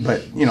eat,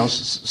 but,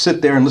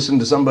 sit there and listen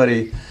to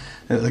somebody,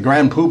 the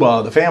grand poobah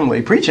of the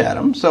family, preach at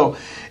them. So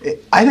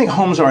I think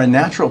homes are a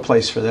natural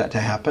place for that to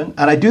happen.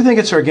 And I do think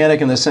it's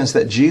organic in the sense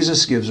that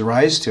Jesus gives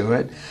rise to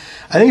it.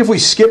 I think if we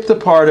skip the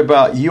part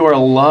about you are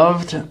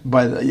loved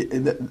by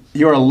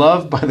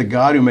the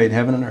God who made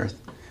heaven and earth.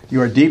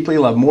 You are deeply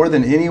loved more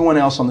than anyone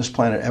else on this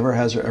planet ever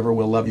has or ever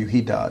will love you.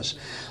 He does.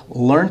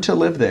 Learn to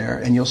live there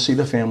and you'll see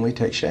the family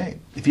take shape.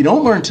 If you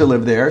don't learn to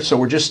live there, so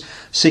we're just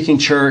seeking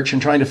church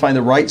and trying to find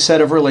the right set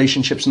of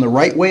relationships and the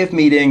right way of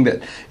meeting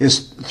that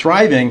is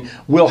thriving,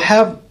 we'll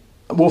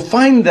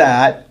find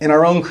that in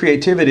our own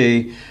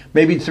creativity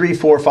maybe 3,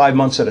 4, 5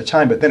 months at a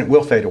time, but then it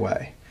will fade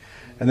away.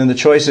 And then the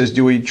choice is,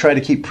 do we try to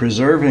keep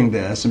preserving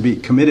this and be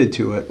committed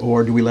to it,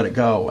 or do we let it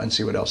go and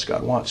see what else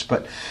God wants?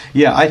 But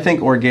yeah, I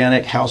think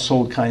organic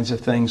household kinds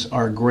of things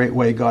are a great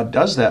way God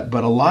does that.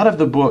 But a lot of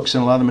the books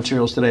and a lot of the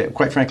materials today,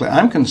 quite frankly,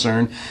 I'm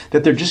concerned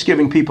that they're just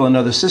giving people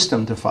another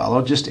system to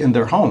follow just in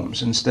their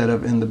homes instead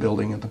of in the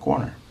building at the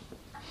corner.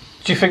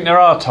 Do you think there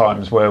are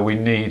times where we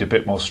need a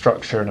bit more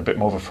structure and a bit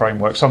more of a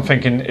framework? So I'm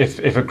thinking if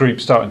a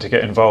group's starting to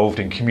get involved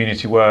in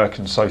community work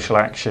and social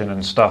action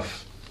and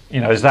stuff,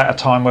 is that a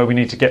time where we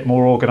need to get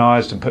more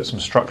organised and put some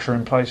structure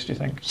in place, do you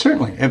think?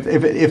 Certainly.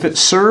 If it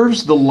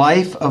serves the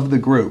life of the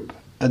group,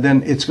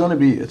 then it's going to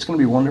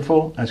be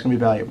wonderful and it's going to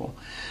be valuable.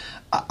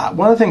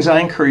 One of the things I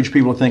encourage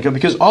people to think of,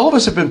 because all of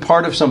us have been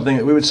part of something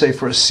that we would say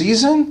for a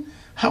season,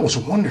 that was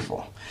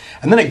wonderful.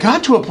 And then it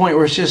got to a point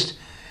where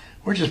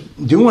we're just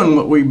doing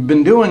what we've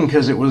been doing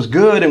because it was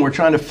good and we're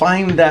trying to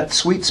find that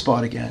sweet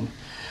spot again.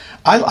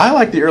 I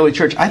like the early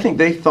church. I think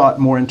they thought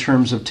more in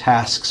terms of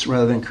tasks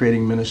rather than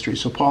creating ministry.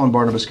 So Paul and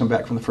Barnabas come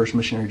back from the first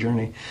missionary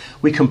journey.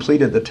 We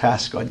completed the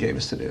task God gave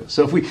us to do.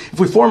 So if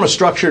we form a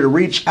structure to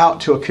reach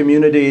out to a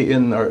community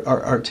in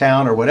our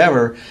town or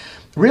whatever,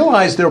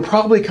 realize there'll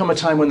probably come a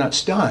time when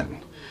that's done.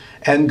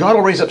 And God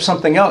will raise up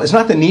something else. It's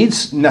not the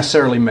needs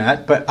necessarily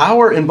met, but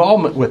our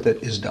involvement with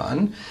it is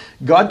done.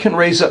 God can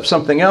raise up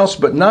something else,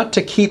 but not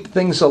to keep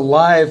things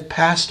alive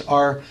past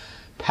our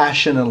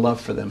passion and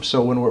love for them.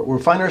 So when we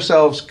find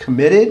ourselves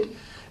committed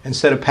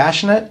instead of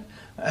passionate,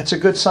 that's a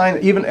good sign.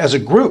 Even as a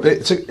group,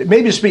 it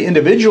may just be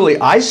individually,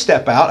 I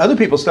step out, other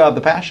people still have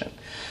the passion.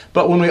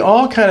 But when we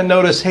all kind of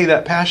notice, hey,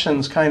 that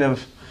passion's kind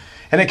of,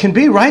 and it can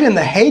be right in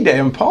the heyday.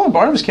 And Paul and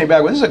Barnabas came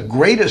back, this is the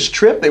greatest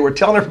trip. They were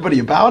telling everybody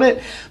about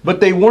it, but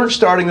they weren't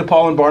starting the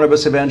Paul and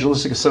Barnabas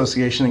Evangelistic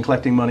Association and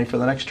collecting money for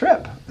the next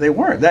trip. They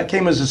weren't. That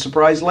came as a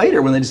surprise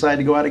later when they decided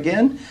to go out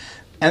again.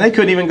 And they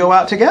couldn't even go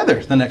out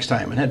together the next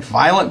time and had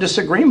violent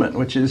disagreement,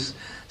 which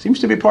seems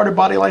to be part of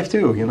body life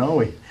too.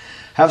 We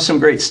have some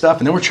great stuff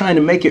and then we're trying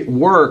to make it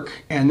work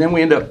and then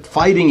we end up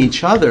fighting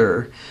each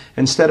other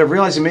instead of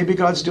realizing maybe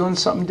God's doing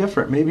something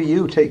different. Maybe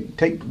you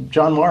take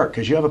John Mark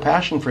because you have a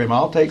passion for him.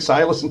 I'll take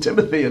Silas and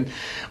Timothy, and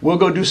we'll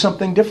go do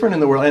something different in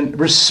the world. And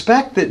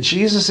respect that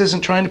Jesus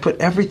isn't trying to put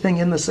everything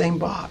in the same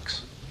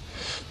box.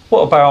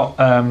 What about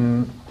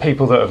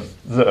people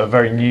that are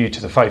very new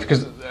to the faith?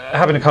 Because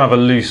having a kind of a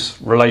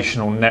loose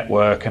relational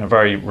network and a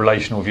very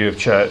relational view of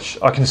church,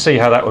 I can see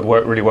how that would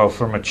work really well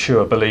for a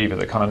mature believer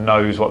that kind of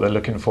knows what they're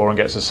looking for and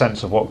gets a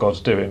sense of what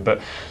God's doing.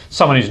 But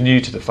someone who's new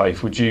to the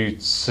faith, would you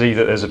see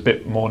that there's a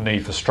bit more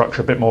need for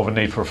structure, a bit more of a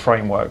need for a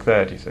framework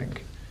there, do you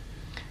think?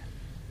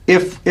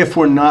 If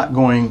we're not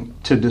going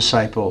to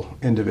disciple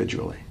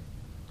individually,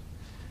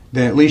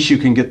 then at least you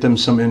can get them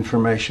some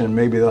information.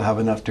 Maybe they'll have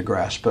enough to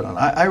grasp it on.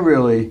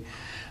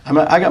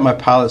 I got my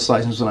pilot's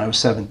license when I was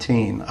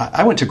 17.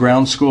 I went to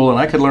ground school, and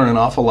I could learn an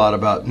awful lot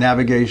about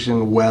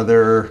navigation,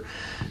 weather,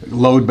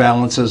 load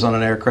balances on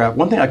an aircraft.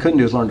 One thing I couldn't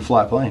do is learn to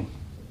fly a plane.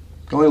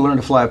 You can only learn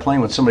to fly a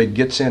plane when somebody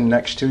gets in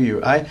next to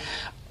you. I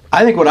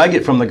think what I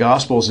get from the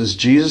Gospels is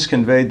Jesus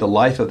conveyed the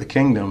life of the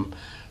kingdom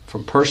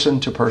from person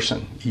to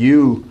person.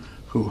 You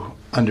who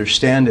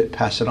understand it,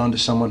 pass it on to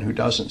someone who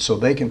doesn't, so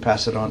they can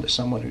pass it on to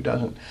someone who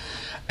doesn't.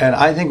 And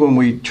I think when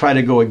we try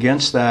to go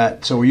against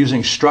that, so we're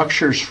using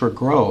structures for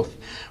growth,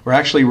 we're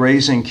actually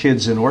raising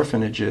kids in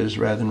orphanages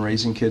rather than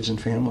raising kids in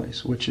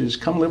families, which is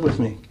come live with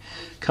me.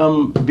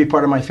 Come be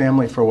part of my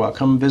family for a while.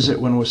 Come visit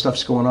when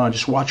stuff's going on.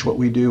 Just watch what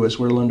we do as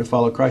we're learning to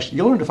follow Christ.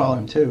 You'll learn to follow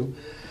him too.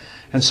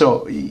 And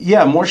so,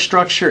 yeah, more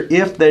structure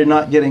if they're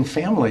not getting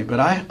family, but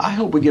I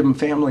hope we give them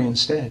family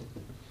instead.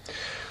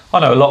 I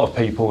know a lot of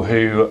people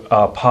who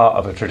are part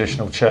of a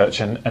traditional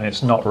church and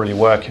it's not really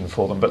working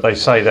for them, but they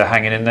say they're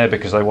hanging in there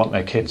because they want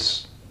their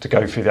kids to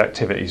go through the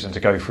activities and to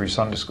go through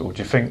Sunday school. Do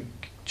you think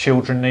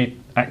children need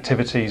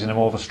activities in a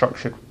more of a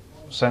structured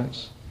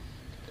sense?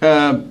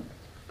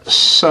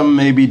 Some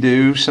maybe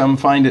do. Some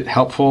find it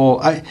helpful.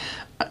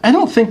 I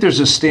don't think there's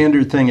a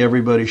standard thing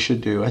everybody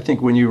should do. I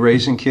think when you're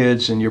raising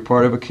kids and you're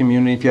part of a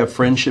community, if you have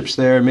friendships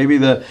there, maybe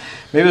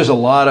there's a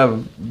lot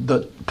of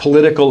the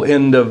political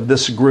end of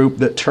this group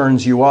that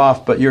turns you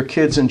off, but your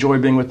kids enjoy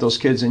being with those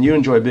kids and you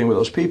enjoy being with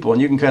those people,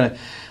 and you can kind of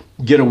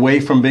get away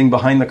from being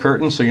behind the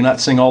curtain so you're not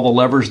seeing all the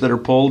levers that are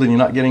pulled and you're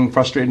not getting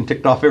frustrated and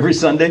ticked off every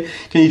Sunday.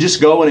 Can you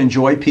just go and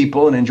enjoy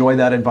people and enjoy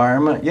that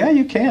environment? Yeah,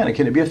 you can.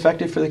 Can it be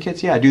effective for the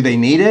kids? Yeah. Do they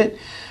need it?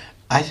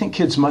 I think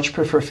kids much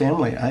prefer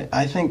family.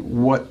 I think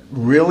what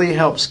really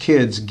helps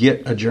kids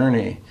get a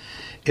journey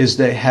is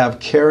they have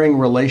caring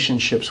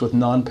relationships with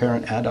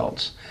non-parent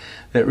adults.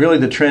 That really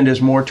the trend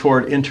is more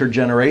toward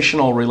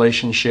intergenerational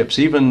relationships,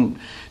 even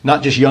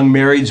not just young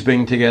marrieds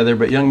being together,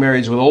 but young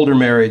marrieds with older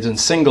marrieds and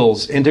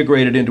singles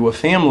integrated into a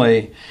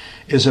family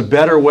is a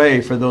better way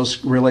for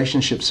those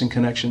relationships and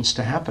connections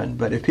to happen.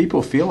 But if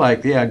people feel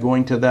like, yeah,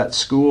 going to that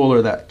school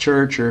or that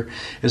church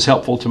is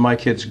helpful to my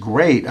kids,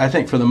 great. I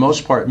think for the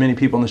most part, many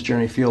people on this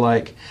journey feel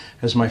like,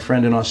 as my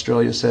friend in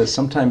Australia says,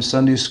 sometimes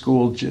Sunday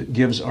school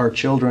gives our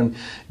children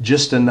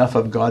just enough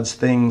of God's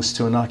things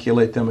to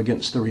inoculate them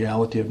against the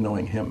reality of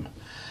knowing Him.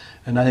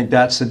 And I think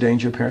that's the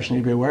danger parents need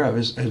to be aware of,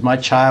 is my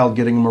child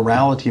getting a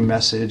morality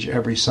message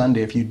every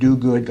Sunday. If you do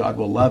good, God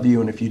will love you,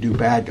 and if you do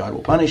bad, God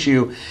will punish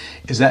you.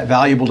 Is that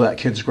valuable to that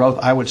kid's growth?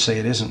 I would say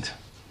it isn't.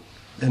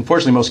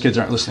 Unfortunately, most kids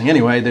aren't listening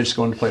anyway. They're just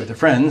going to play with their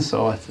friends,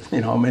 so it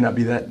may not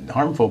be that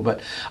harmful. But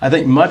I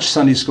think much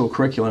Sunday school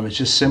curriculum is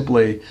just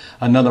simply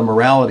another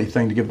morality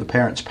thing to give the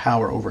parents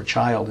power over a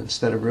child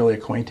instead of really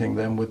acquainting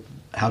them with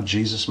how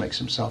Jesus makes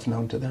himself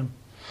known to them.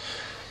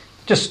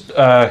 Just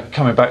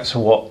coming back to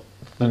what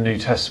the New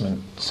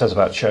Testament says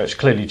about church.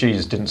 Clearly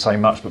Jesus didn't say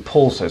much, but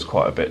Paul says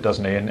quite a bit,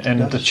 doesn't he?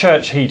 And the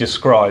church he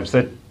describes,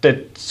 there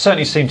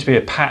certainly seemed to be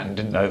a pattern,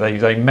 didn't they?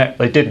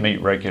 They did meet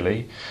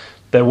regularly.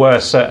 There were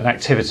certain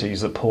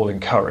activities that Paul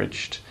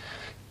encouraged,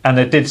 and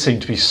there did seem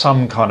to be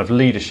some kind of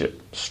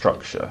leadership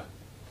structure.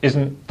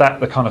 Isn't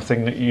that the kind of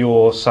thing that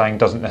you're saying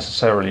isn't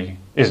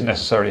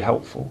necessarily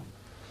helpful?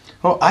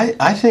 Well,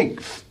 I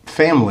think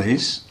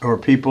families or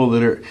people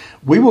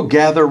we will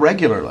gather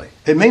regularly.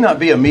 It may not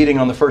be a meeting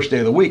on the first day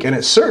of the week, and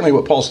it's certainly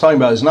what Paul's talking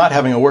about is not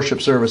having a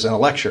worship service and a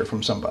lecture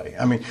from somebody.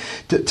 I mean,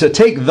 to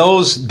take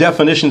those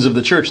definitions of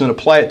the church and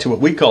apply it to what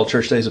we call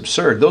church day is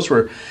absurd. Those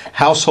were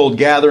household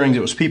gatherings. It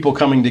was people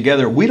coming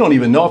together. We don't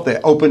even know if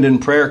they opened in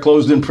prayer,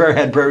 closed in prayer,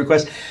 had prayer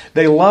requests.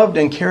 They loved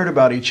and cared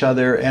about each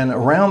other, and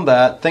around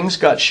that, things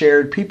got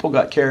shared, people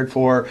got cared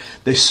for.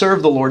 They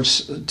served the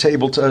Lord's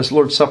table,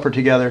 Lord's Supper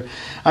together.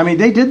 I mean,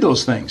 they did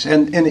those things.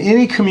 And in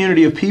any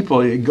community of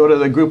people, you go to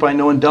the group I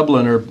know in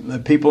Dublin or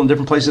people in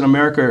different places in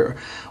America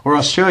or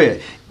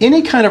Australia,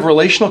 any kind of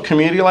relational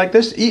community like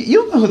this,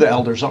 you know who the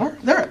elders are.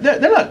 They're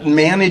not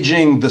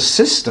managing the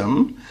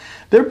system.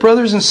 They're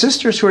brothers and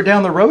sisters who are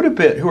down the road a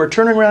bit, who are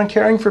turning around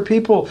caring for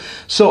people.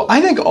 So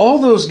I think all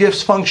those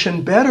gifts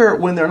function better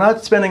when they're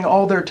not spending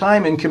all their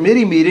time in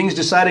committee meetings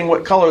deciding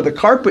what color the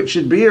carpet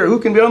should be or who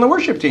can be on the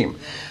worship team.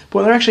 But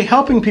when they're actually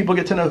helping people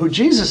get to know who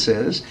Jesus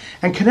is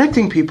and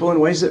connecting people in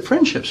ways that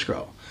friendships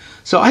grow.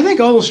 So I think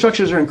all those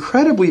structures are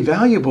incredibly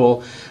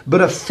valuable,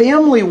 but a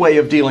family way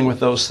of dealing with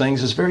those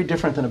things is very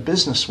different than a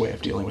business way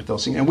of dealing with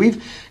those things. And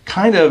we've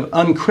kind of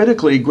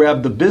uncritically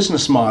grabbed the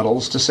business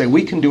models to say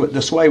we can do it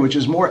this way, which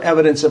is more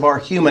evidence of our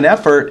human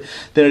effort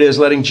than it is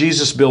letting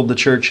Jesus build the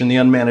church and the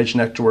unmanaged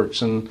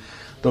networks and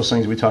those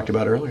things we talked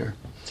about earlier.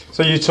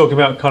 So you're talking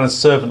about kind of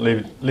servant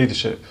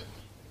leadership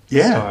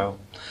style.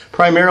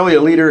 Primarily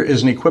a leader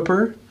is an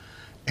equipper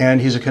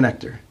and he's a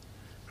connector,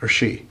 or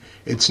she.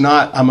 It's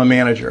not, I'm a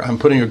manager. I'm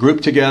putting a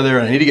group together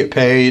and I need to get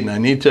paid and I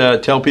need to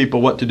tell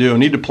people what to do. I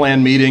need to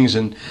plan meetings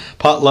and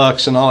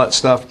potlucks and all that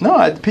stuff.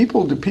 No,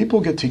 people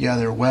get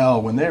together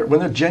well when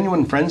they're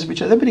genuine friends of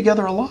each other. They'll be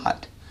together a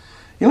lot.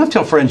 You don't have to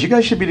tell friends, you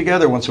guys should be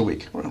together once a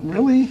week.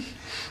 Really?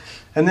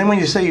 And then when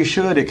you say you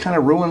should, it kind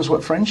of ruins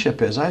what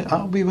friendship is.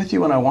 I'll be with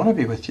you when I want to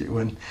be with you.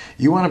 And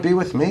you want to be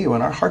with me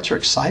when our hearts are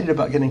excited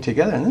about getting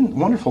together. And then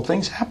wonderful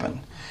things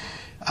happen.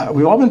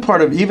 We've all been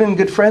part of even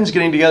good friends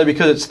getting together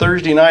because it's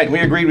Thursday night and we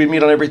agreed we'd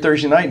meet on every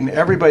Thursday night and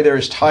everybody there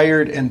is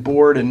tired and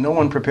bored and no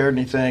one prepared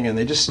anything and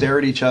they just stare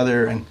at each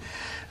other and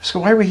so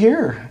why are we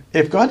here?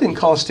 If God didn't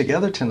call us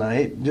together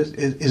tonight,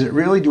 is it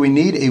really, do we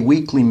need a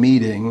weekly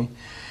meeting?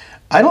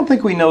 I don't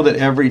think we know that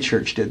every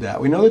church did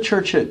that. We know the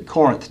church at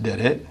Corinth did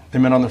it. They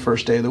met on the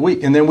first day of the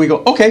week. And then we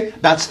go, okay,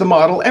 that's the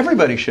model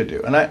everybody should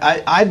do. And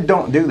I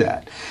don't do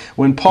that.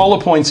 When Paul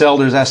appoints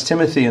elders, ask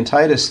Timothy and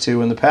Titus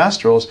to in the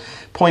pastorals,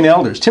 appoint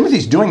elders.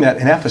 Timothy's doing that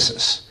in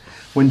Ephesus.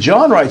 When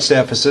John writes to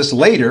Ephesus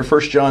later,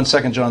 1 John,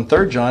 2 John,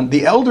 3 John,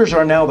 the elders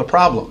are now the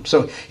problem.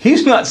 So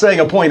he's not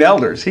saying appoint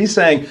elders. He's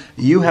saying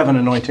you have an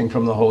anointing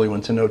from the Holy One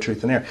to know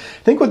truth and error.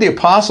 I think what the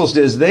apostles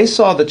did is they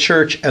saw the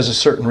church as a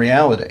certain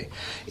reality.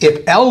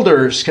 If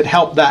elders could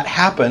help that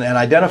happen and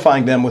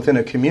identifying them within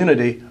a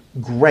community,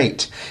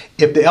 great.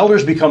 If the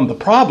elders become the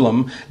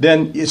problem,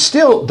 then it's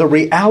still the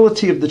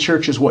reality of the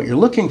church is what you're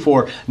looking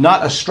for,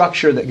 not a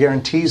structure that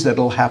guarantees that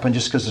it'll happen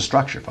just because the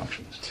structure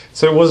functions.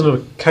 So it wasn't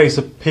a case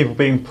of people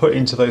being put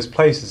into those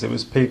places, it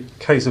was a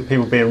case of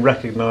people being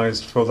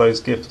recognised for those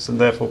gifts and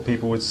therefore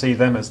people would see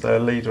them as their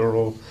leader,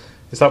 or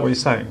is that what you're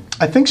saying?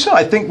 I think so.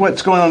 I think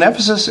what's going on in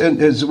Ephesus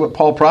is what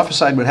Paul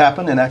prophesied would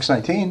happen in Acts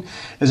 19,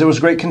 is there was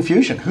great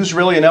confusion. Who's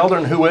really an elder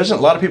and who isn't?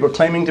 A lot of people are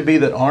claiming to be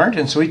that aren't,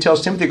 and so he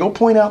tells Timothy, go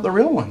point out the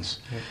real ones.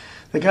 Yeah.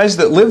 The guys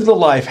that live the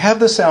life, have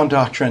the sound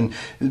doctrine,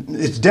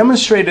 it's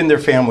demonstrated in their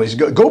families.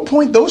 Go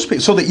point those people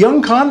so that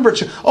young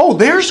converts, oh,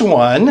 there's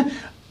one.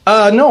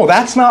 No,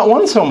 that's not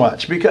one so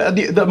much, because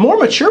the more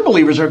mature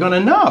believers are going to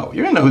know.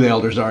 You're going to know who the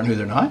elders are and who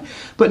they're not,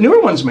 but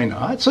newer ones may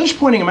not. So just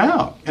pointing them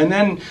out. And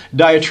then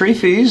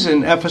Diotrephes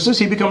in Ephesus,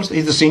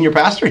 he's the senior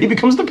pastor, he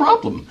becomes the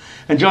problem.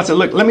 And John said,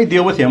 look, let me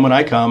deal with him when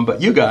I come, but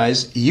you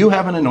guys, you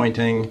have an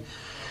anointing.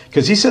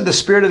 Because he said the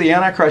spirit of the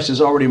Antichrist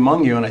is already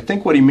among you, and I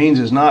think what he means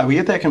is not, we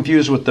get that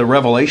confused with the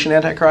Revelation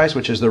Antichrist,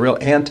 which is the real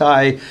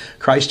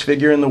anti-Christ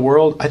figure in the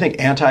world. I think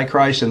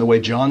Antichrist, in the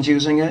way John's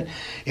using it,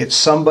 it's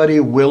somebody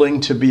willing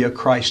to be a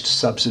Christ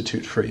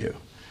substitute for you.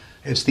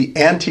 It's the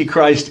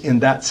Antichrist in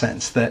that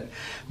sense, that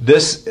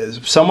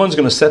someone's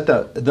going to set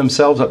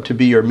themselves up to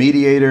be your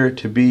mediator,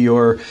 to be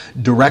your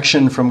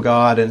direction from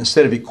God, and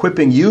instead of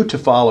equipping you to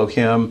follow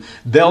him,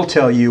 they'll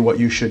tell you what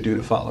you should do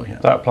to follow him.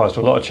 That applies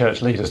to a lot of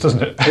church leaders,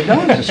 doesn't it? It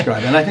does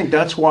describe it. And I think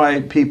that's why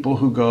people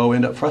who go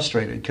end up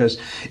frustrated, because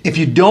if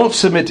you don't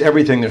submit to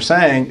everything they're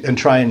saying and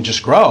try and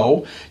just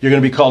grow, you're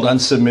going to be called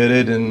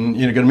unsubmitted and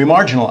you're going to be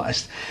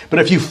marginalized. But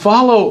if you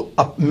follow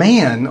a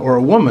man or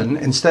a woman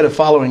instead of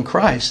following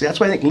Christ,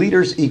 that's why I think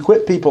leaders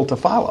equip people to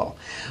follow.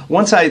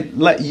 Once I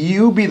let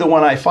you be the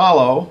one I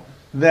follow,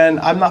 then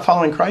I'm not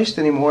following Christ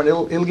anymore, and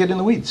it'll get in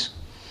the weeds.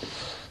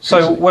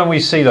 So when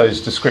we see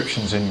those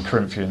descriptions in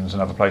Corinthians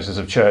and other places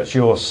of church,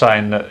 you're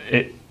saying that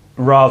it,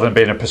 rather than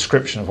being a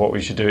prescription of what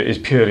we should do, it is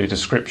purely a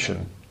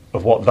description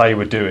of what they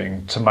were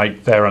doing to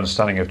make their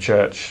understanding of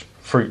church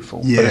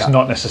fruitful. Yeah. But it's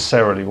not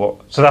necessarily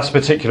what... So that's a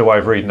particular way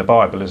of reading the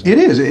Bible, isn't it? It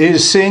is. It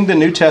is seeing the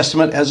New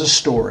Testament as a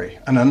story,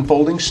 an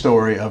unfolding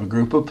story of a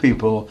group of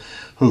people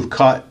who've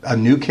caught a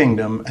new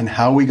kingdom, and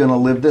how are we going to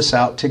live this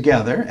out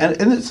together?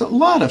 And it's a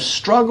lot of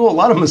struggle, a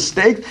lot of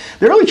mistakes.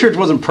 The early church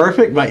wasn't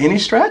perfect by any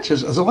stretch,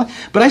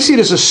 but I see it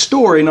as a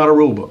story, not a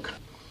rule book.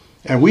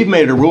 And we've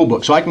made it a rule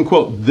book. So I can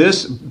quote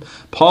this,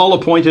 Paul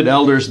appointed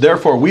elders,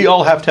 therefore we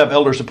all have to have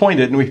elders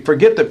appointed. And we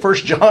forget that 1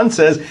 John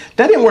says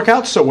that didn't work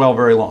out so well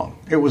very long.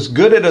 It was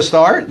good at a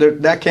start.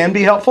 That can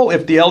be helpful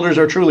if the elders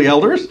are truly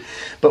elders.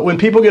 But when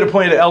people get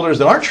appointed elders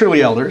that aren't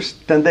truly elders,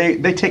 then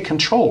they take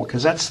control,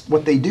 because that's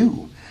what they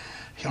do.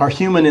 Our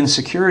human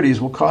insecurities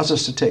will cause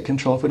us to take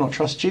control if we don't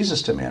trust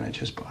Jesus to manage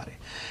his body.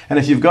 And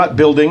if you've got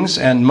buildings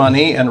and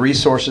money and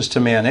resources to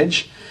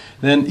manage,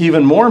 then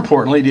even more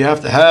importantly, you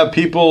have to have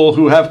people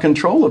who have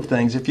control of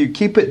things. If you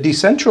keep it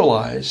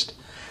decentralized,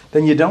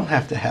 then you don't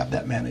have to have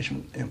that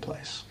management in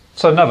place.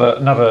 So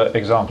another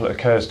example that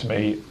occurs to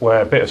me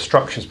where a bit of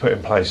structure is put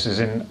in place is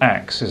in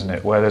Acts, isn't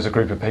it? Where there's a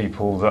group of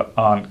people that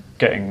aren't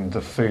getting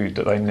the food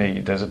that they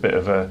need. There's a bit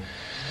of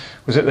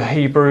was it the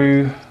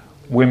Hebrew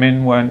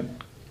women weren't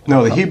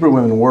No, the Hebrew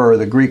women were,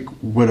 the Greek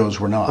widows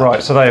were not.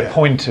 Right, so they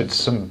appointed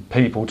some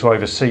people to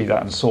oversee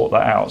that and sort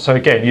that out. So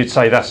again, you'd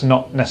say that's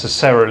not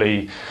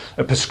necessarily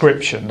a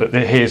prescription that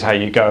here's how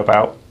you go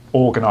about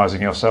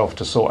organising yourself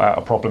to sort out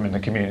a problem in the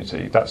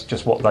community. That's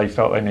just what they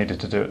felt they needed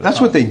to do at the That's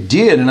time. what they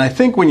did, and I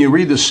think when you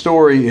read the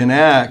story in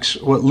Acts,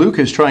 what Luke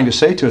is trying to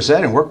say to us,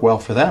 that didn't work well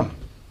for them.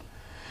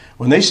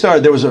 When they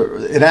started,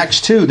 in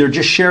Acts 2, they're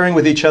just sharing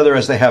with each other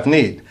as they have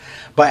need.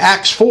 By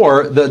Acts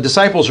 4, the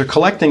disciples are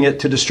collecting it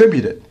to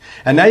distribute it.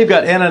 And now you've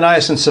got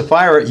Ananias and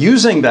Sapphira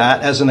using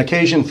that as an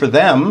occasion for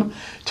them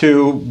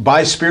to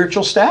buy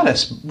spiritual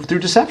status through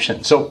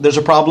deception. So there's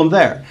a problem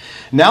there.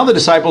 Now the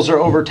disciples are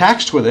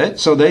overtaxed with it,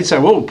 so they say,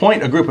 we'll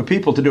appoint a group of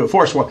people to do it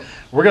for us. Well,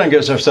 we're going to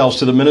give ourselves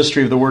to the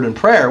ministry of the word and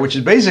prayer, which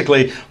is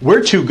basically,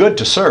 we're too good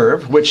to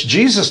serve, which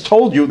Jesus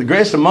told you, the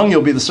greatest among you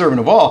will be the servant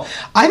of all.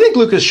 I think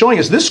Luke is showing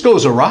us this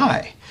goes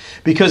awry.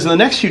 Because in the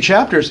next few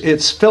chapters,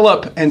 it's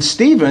Philip and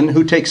Stephen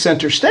who take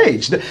center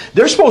stage.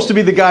 They're supposed to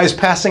be the guys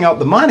passing out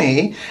the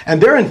money, and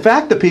they're in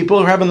fact the people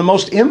who are having the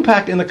most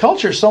impact in the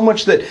culture, so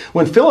much that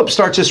when Philip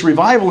starts this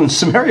revival and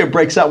Samaria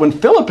breaks out, when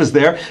Philip is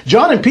there,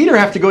 John and Peter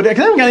have to go down, because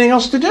they haven't got anything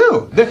else to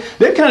do.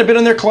 They've kind of been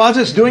in their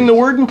closets doing the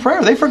word and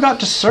prayer. They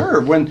forgot to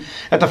serve. When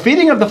at the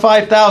feeding of the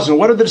 5,000,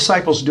 what are the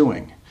disciples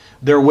doing?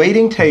 They're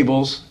waiting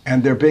tables,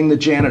 and they're being the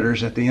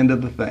janitors at the end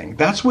of the thing.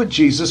 That's what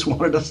Jesus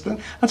wanted us to.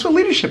 That's what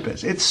leadership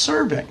is. It's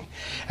serving.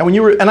 And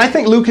and I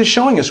think Luke is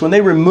showing us, when they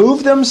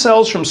removed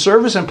themselves from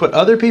service and put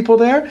other people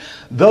there,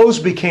 those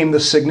became the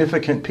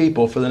significant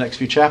people for the next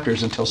few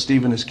chapters until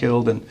Stephen is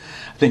killed, and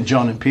I think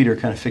John and Peter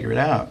kind of figure it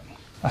out.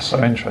 That's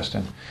so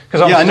interesting.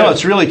 I know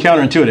it's really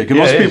counterintuitive, because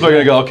most people are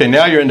going to go, okay,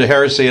 now you're into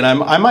heresy, and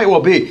I might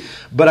well be.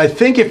 But I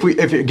think if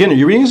again,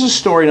 you're reading as a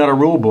story, not a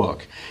rule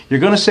book, you're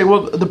going to say,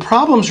 well, the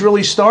problems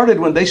really started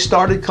when they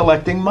started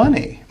collecting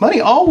money.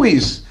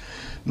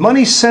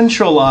 Money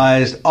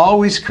centralized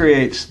always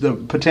creates the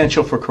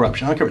potential for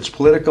corruption. I don't care if it's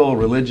political,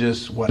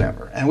 religious,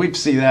 whatever. And we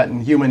see that in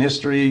human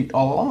history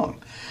all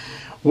along.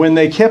 When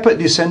they kept it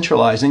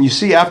decentralized, and you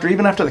see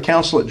even after the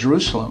council at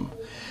Jerusalem,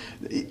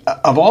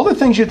 of all the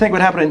things you'd think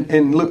would happen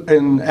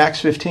in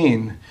Acts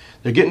 15,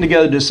 they're getting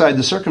together to decide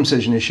the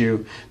circumcision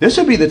issue. This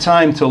would be the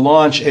time to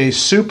launch a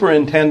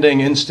superintending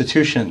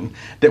institution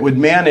that would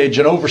manage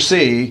and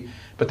oversee,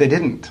 but they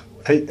didn't.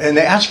 And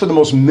they asked for the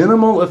most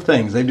minimal of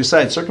things. They've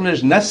decided circumcision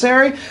is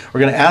necessary. We're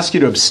going to ask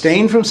you to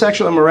abstain from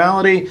sexual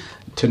immorality,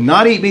 to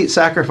not eat meat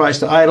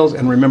sacrificed to idols,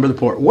 and remember the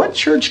poor. What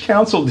church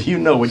council do you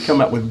know would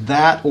come up with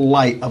that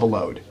light of a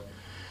load?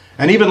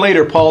 And even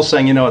later, Paul's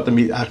saying, you know what, the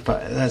meat,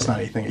 that's not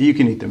anything. You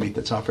can eat the meat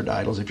that's offered to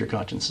idols if your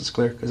conscience is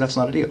clear, because that's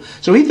not a deal.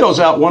 So he throws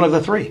out one of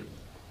the three.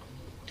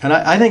 And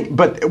I think,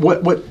 but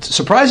what's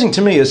surprising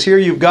to me is here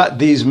you've got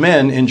these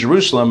men in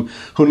Jerusalem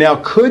who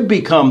now could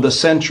become the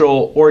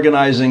central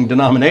organizing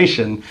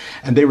denomination,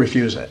 and they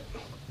refuse it.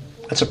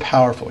 That's a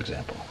powerful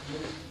example.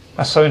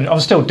 So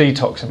I'm still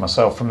detoxing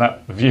myself from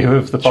that view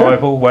of the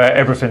Bible, where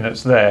everything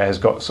that's there has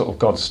got sort of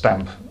God's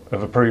stamp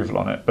of approval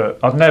on it.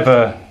 But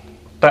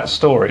that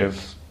story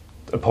of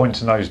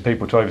appointing those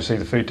people to oversee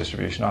the food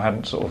distribution, I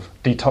hadn't sort of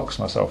detoxed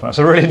myself. And that's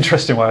a really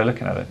interesting way of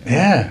looking at it.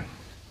 Yeah.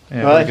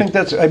 Well, I think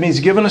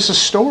he's given us a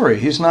story.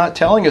 He's not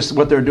telling us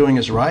what they're doing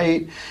is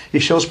right. He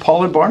shows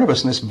Paul and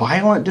Barnabas in this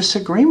violent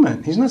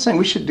disagreement. He's not saying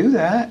we should do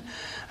that.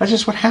 That's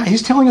just what happened.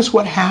 He's telling us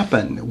what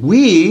happened.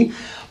 We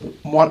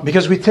want,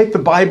 because we take the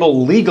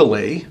Bible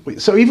legally,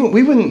 so even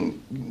we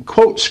wouldn't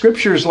quote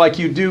scriptures like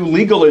you do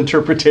legal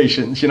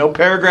interpretations,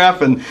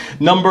 paragraph and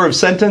number of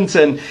sentence,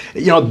 and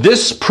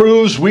this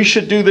proves we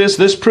should do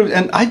this proves,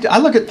 and I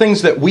look at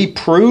things that we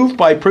prove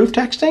by proof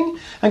texting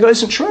and go,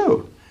 isn't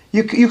true.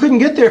 You couldn't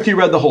get there if you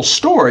read the whole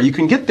story. You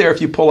can get there if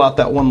you pull out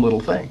that one little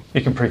thing. You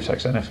can proof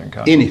text anything,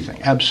 can't you?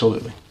 Anything,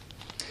 absolutely.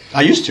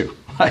 I used to.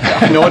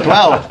 I know it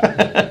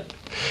well.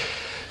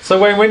 So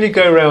when you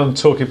go around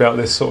talking about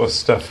this sort of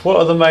stuff, what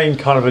are the main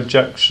kind of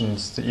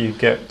objections that you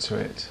get to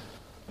it?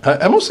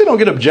 I mostly don't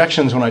get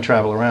objections when I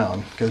travel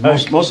around, because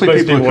mostly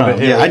people want come.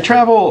 to hear I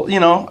travel.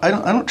 I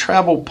don't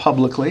travel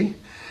publicly.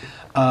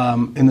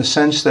 In the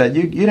sense that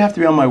you'd have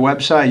to be on my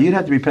website, you'd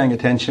have to be paying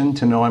attention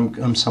to know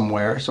I'm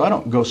somewhere. So I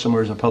don't go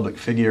somewhere as a public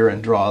figure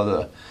and draw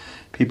the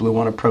people who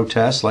want to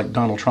protest like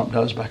Donald Trump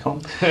does back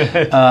home.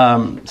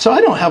 So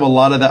I don't have a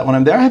lot of that when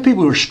I'm there. I have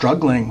people who are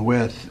struggling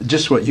with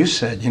just what you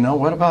said.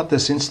 What about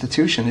this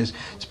institution?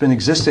 It's been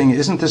existing.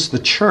 Isn't this the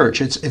church?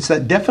 It's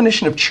that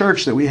definition of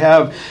church that we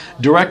have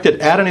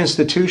directed at an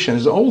institution.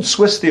 There's an old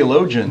Swiss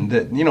theologian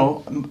that,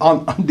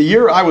 on the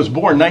year I was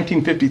born,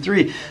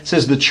 1953,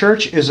 says the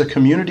church is a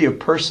community of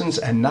persons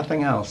and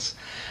nothing else.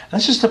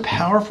 That's just a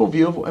powerful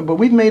view but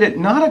we've made it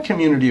not a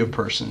community of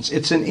persons.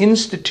 It's an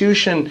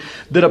institution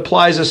that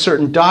applies a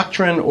certain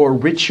doctrine or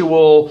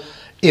ritual,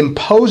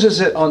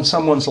 imposes it on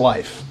someone's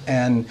life.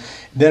 And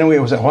then we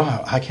was like,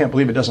 wow, I can't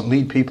believe it doesn't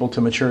lead people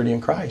to maturity in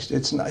Christ.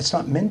 It's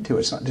not meant to.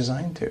 It's not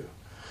designed to.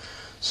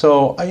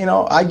 So,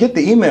 I get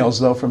the emails,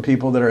 though, from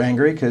people that are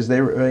angry because they,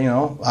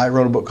 I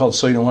wrote a book called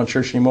So You Don't Want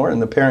Church Anymore, and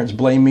the parents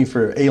blame me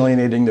for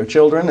alienating their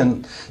children,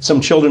 and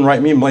some children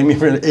write me and blame me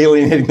for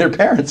alienating their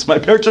parents. My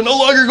parents are no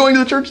longer going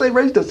to the church they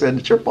raised us in.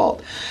 It's your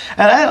fault.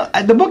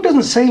 And the book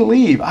doesn't say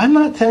leave. I'm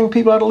not telling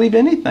people how to leave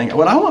anything.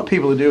 What I want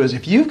people to do is,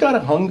 if you've got a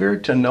hunger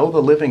to know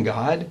the living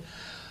God,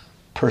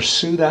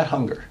 pursue that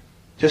hunger.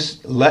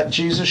 Just let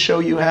Jesus show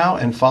you how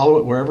and follow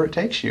it wherever it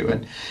takes you.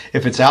 And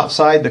if it's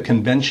outside the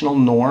conventional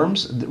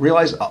norms,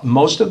 realize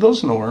most of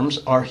those norms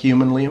are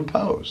humanly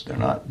imposed. They're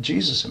not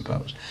Jesus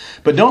imposed.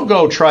 But don't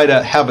go try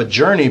to have a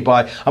journey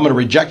by, I'm going to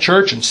reject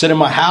church and sit in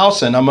my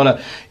house and I'm going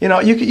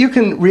to, you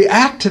can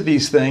react to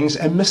these things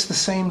and miss the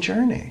same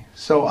journey.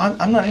 So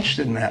I'm not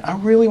interested in that. I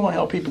really want to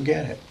help people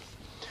get it.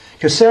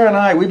 Because Sarah and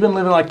I, we've been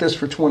living like this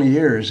for 20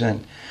 years,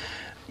 and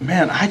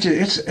man,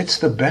 it's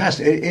the best.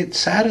 It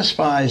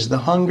satisfies the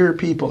hunger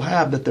people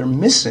have that they're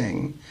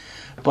missing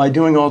by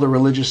doing all the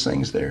religious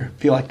things they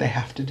feel like they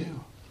have to do.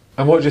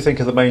 And what do you think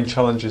are the main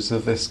challenges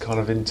of this kind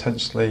of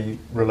intentionally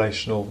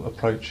relational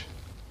approach?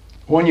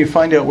 When you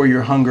find out where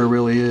your hunger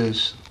really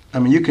is. I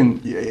mean, you can,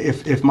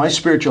 if my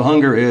spiritual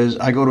hunger is,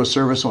 I go to a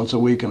service once a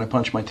week and I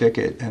punch my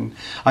ticket, and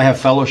I have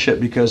fellowship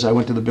because I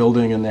went to the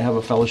building and they have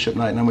a fellowship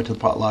night and I went to the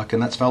potluck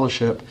and that's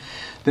fellowship,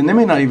 then they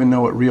may not even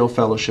know what real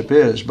fellowship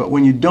is. But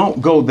when you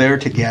don't go there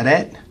to get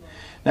it,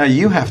 now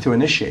you have to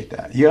initiate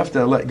that. You have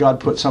to let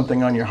God put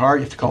something on your heart.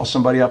 You have to call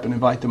somebody up and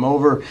invite them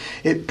over.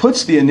 It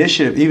puts the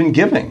initiative, even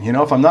giving.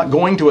 If I'm not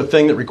going to a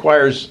thing that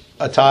requires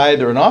a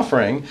tithe or an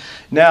offering,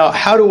 now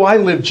how do I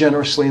live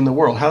generously in the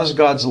world? How does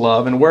God's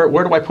love, and where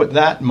do I put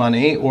that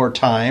money or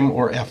time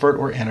or effort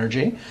or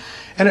energy?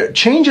 And it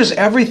changes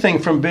everything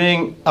from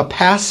being a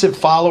passive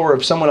follower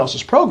of someone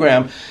else's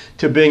program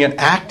to being an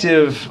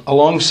active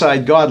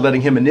alongside God, letting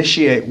Him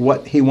initiate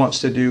what He wants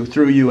to do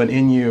through you and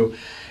in you.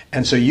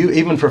 And so you,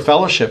 even for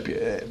fellowship,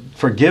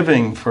 for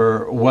giving,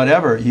 for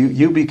whatever,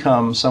 you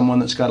become someone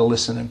that's got to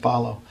listen and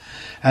follow.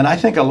 And I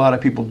think a lot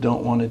of people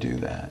don't want to do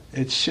that.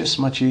 It's just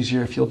much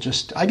easier if you'll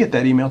just, I get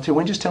that email too,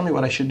 when just tell me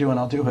what I should do and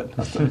I'll do it.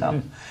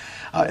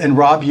 And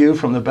rob you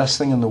from the best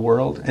thing in the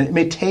world. And it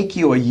may take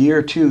you a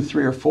year, 2,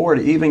 3, or 4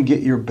 to even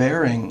get your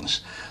bearings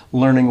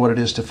learning what it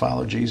is to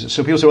follow Jesus.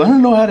 So people say, well, I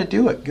don't know how to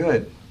do it.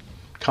 Good.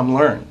 Come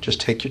learn.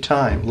 Just take your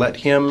time. Let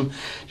Him,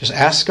 just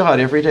ask God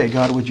every day,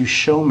 God, would you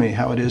show me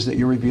how it is that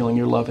you're revealing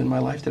your love in my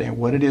life today, and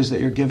what it is that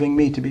you're giving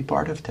me to be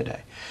part of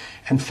today.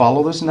 And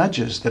follow those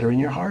nudges that are in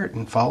your heart,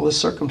 and follow the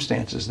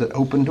circumstances that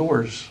open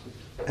doors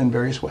in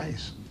various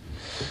ways.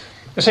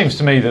 It seems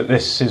to me that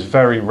this is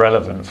very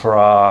relevant for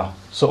our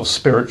sort of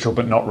spiritual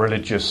but not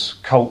religious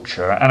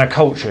culture, and a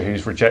culture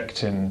who's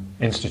rejecting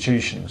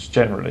institutions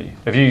generally.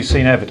 Have you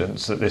seen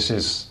evidence that this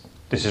is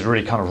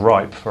really kind of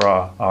ripe for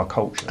our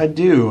culture? I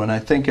do, and I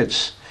think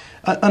it's,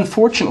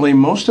 unfortunately,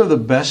 most of the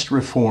best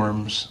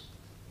reforms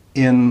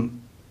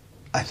in,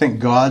 I think,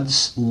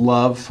 God's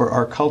love for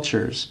our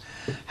cultures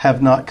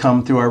have not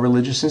come through our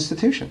religious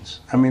institutions.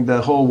 I mean,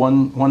 the whole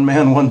one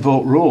man, one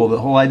vote rule, the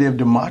whole idea of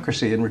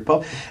democracy and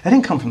republic, that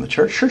didn't come from the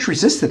church. Church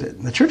resisted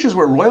it. The church is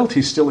where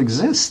royalty still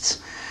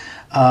exists.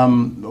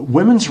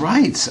 Women's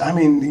rights. I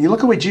mean, you look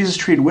at the way Jesus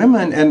treated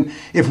women, and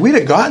if we'd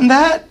have gotten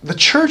that, the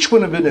church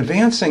would have been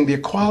advancing the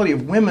equality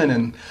of women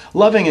and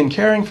loving and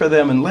caring for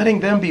them and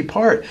letting them be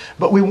part.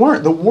 But we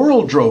weren't. The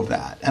world drove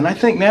that. And I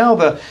think now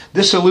the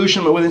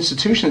disillusionment with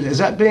institutions, is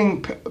that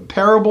being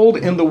parabled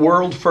in the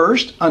world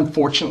first?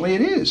 Unfortunately,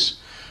 it is.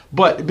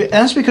 But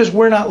that's because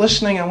we're not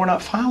listening and we're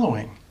not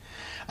following.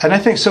 And I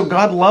think so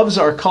God loves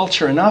our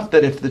culture enough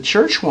that if the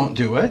church won't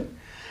do it,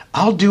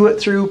 I'll do it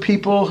through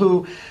people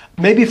who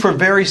maybe for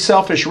very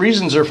selfish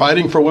reasons are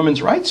fighting for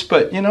women's rights.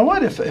 But you know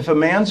what? If a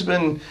man's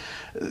been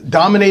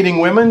dominating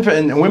women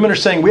and women are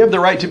saying we have the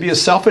right to be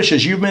as selfish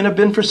as you men have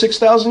been for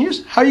 6,000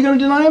 years, how are you going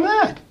to deny them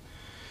that?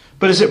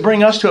 But does it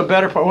bring us to a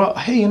better part? Well,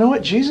 hey, you know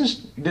what? Jesus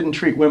didn't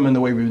treat women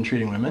the way we've been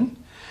treating women.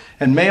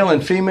 And male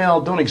and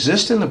female don't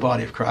exist in the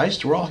body of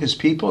Christ. We're all His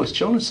people, His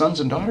children, sons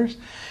and daughters.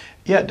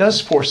 Yeah, it does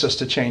force us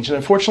to change. And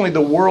unfortunately,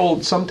 the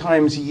world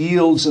sometimes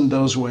yields in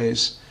those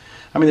ways.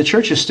 I mean, the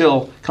church is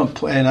still,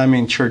 and I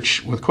mean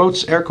church with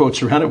quotes, air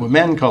quotes around it, what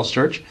men calls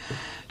church.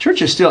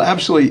 Church is still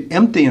absolutely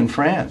empty in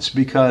France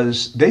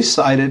because they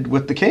sided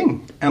with the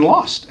king and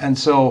lost. And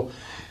so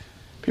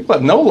people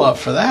have no love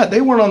for that. They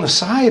weren't on the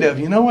side of,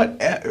 you know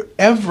what,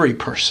 every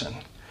person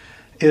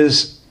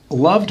is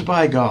loved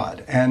by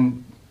God,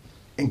 and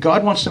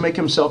God wants to make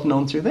Himself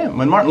known through them.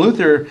 When Martin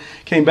Luther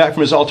came back from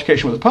his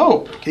altercation with the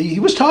Pope, he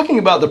was talking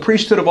about the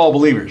priesthood of all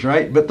believers,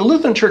 right? But the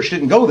Lutheran Church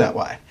didn't go that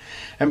way.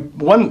 And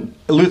one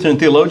Lutheran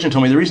theologian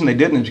told me the reason they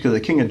didn't is because the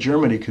King of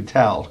Germany could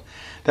tell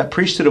that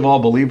priesthood of all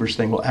believers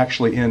thing will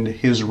actually end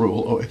his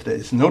rule. Oh, if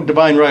there's no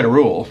divine right or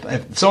rule,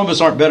 if some of us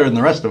aren't better than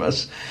the rest of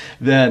us,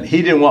 then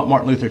he didn't want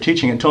Martin Luther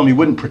teaching it and told him he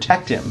wouldn't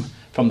protect him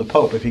from the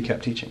Pope if he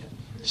kept teaching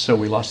it. So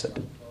we lost it.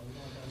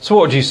 So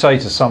what would you say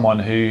to someone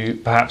who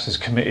perhaps has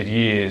committed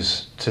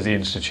years to the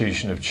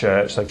institution of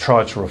church, they've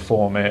tried to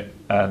reform it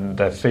and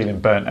they're feeling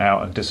burnt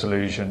out and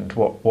disillusioned?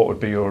 What would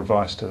be your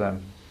advice to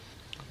them?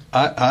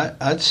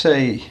 I'd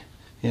say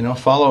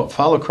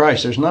Follow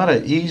Christ. There's not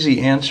an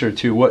easy answer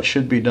to what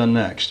should be done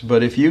next.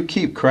 But if you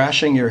keep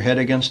crashing your head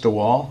against a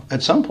wall,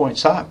 at some point,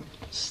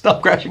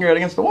 stop crashing your head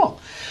against the wall.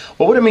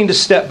 What would it mean to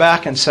step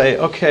back and say,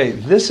 okay,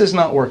 this is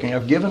not working.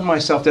 I've given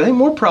myself to it. I think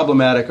more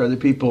problematic are the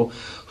people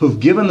who've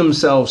given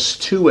themselves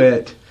to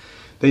it.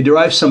 They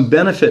derive some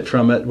benefit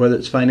from it, whether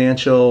it's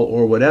financial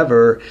or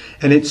whatever,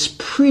 and it's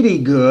pretty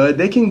good.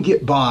 They can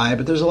get by,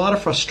 but there's a lot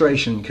of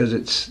frustration because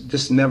it's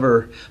just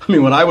never...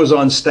 when I was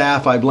on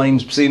staff, I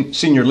blamed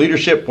senior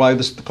leadership why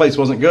the place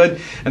wasn't good.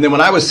 And then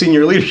when I was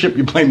senior leadership,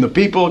 you blame the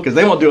people because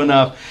they won't do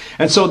enough.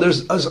 And so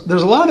there's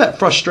a lot of that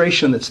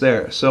frustration that's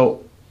there.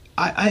 So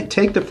I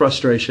take the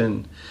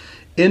frustration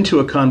into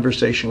a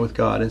conversation with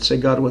God and say,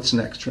 God, what's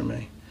next for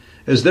me?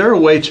 Is there a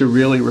way to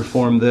really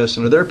reform this?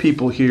 And are there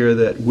people here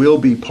that will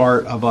be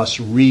part of us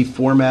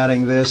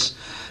reformatting this?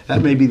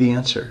 That may be the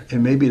answer. It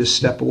may be to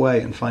step away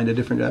and find a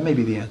different... That may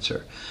be the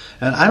answer.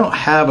 And I don't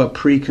have a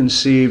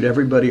preconceived,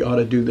 everybody ought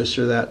to do this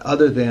or that,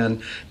 other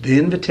than the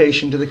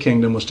invitation to the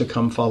kingdom was to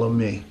come follow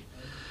me.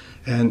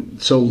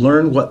 And so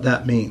learn what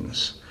that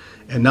means.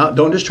 And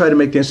don't just try to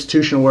make the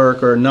institution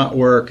work or not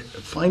work.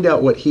 Find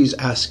out what he's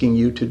asking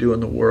you to do in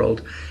the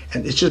world.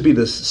 And it should be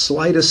the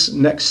slightest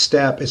next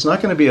step. It's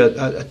not going to be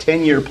a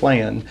 10-year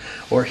plan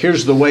or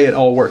here's the way it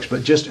all works,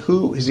 but just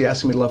who is he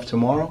asking me to love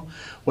tomorrow?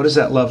 What does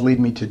that love lead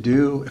me to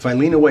do? If I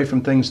lean away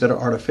from things that are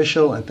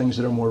artificial and things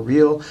that are more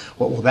real,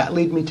 what will that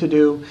lead me to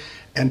do?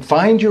 And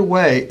find your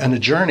way on a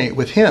journey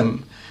with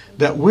him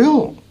that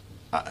will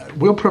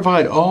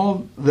provide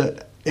all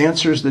the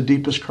answers, the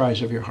deepest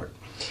cries of your heart.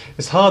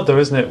 It's hard though,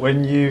 isn't it,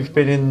 when you've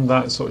been in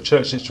that sort of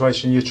church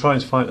situation, you're trying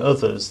to find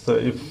others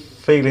that are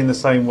feeling the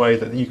same way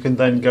that you can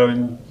then go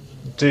and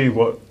do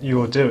what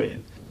you're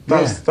doing.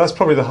 That's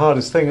probably the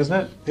hardest thing, isn't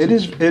it? It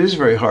is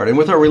very hard. And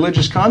with our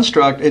religious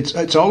construct,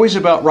 it's always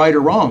about right or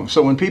wrong.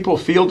 So when people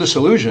feel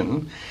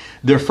disillusion,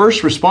 their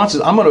first response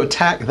is, I'm going to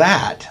attack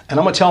that, and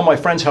I'm going to tell my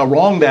friends how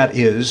wrong that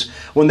is,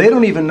 when they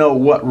don't even know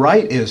what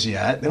right is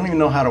yet. They don't even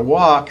know how to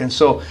walk, and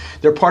so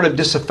they're part of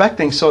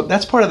disaffecting. So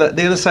that's part of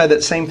the other side of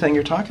that same thing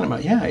you're talking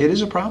about. Yeah, it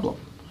is a problem.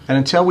 And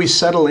until we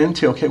settle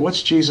into, okay,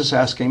 what's Jesus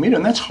asking me to do?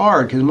 And that's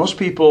hard, because most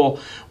people,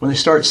 when they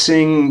start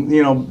seeing,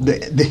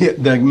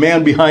 the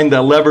man behind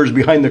the levers,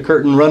 behind the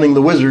curtain, running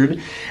the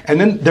wizard, and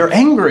then they're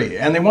angry,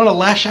 and they want to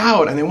lash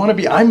out, and they want to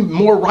be, I'm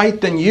more right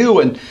than you.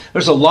 And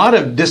there's a lot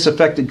of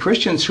disaffected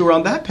Christians who are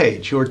on that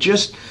page, who are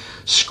just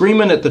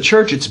screaming at the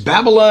church, it's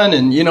Babylon,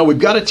 and, we've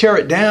got to tear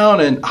it down.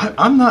 And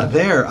I'm not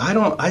there.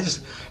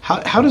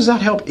 How does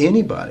that help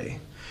anybody?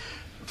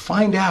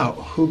 Find out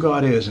who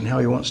God is and how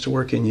he wants to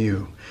work in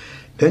you.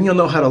 Then you'll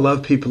know how to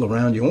love people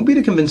around you. It won't be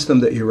to convince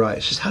them that you're right.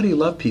 It's just how do you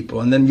love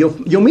people? And then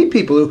you'll meet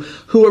people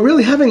who are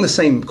really having the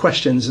same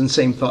questions and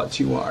same thoughts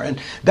you are. And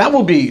that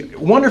will be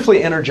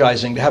wonderfully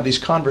energizing to have these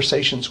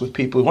conversations with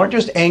people who aren't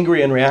just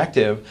angry and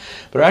reactive,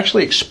 but are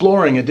actually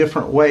exploring a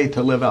different way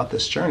to live out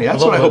this journey.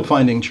 That's what I hope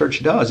Finding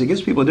Church does. It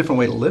gives people a different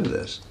way to live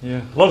this.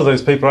 Yeah, a lot of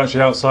those people are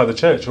actually outside the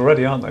church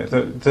already, aren't they?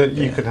 That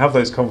you could have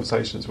those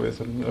conversations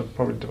with and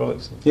probably develop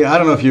some. Yeah, I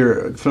don't know if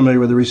you're familiar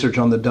with the research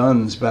on the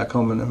Duns back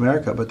home in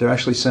America, but they're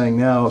actually saying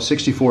now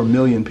 64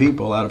 million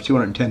people out of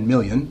 210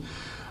 million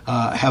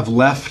have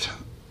left,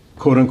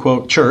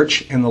 quote-unquote,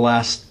 church in the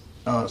last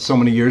so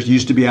many years.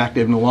 Used to be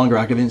active, no longer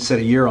active. Didn't set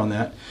a year on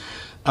that.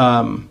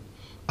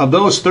 Of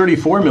those,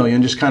 34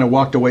 million just kind of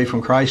walked away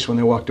from Christ when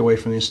they walked away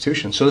from the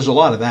institution. So there's a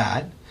lot of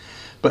that.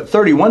 But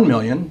 31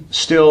 million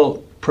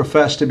still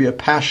profess to be a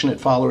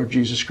passionate follower of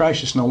Jesus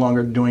Christ, just no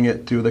longer doing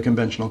it through the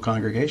conventional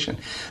congregation.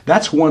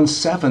 That's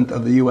 1/7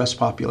 of the U.S.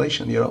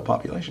 population, the adult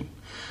population.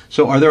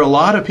 So are there a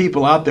lot of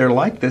people out there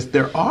like this?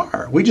 There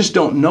are. We just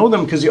don't know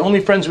them because the only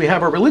friends we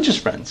have are religious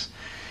friends.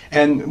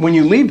 And when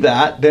you leave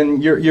that,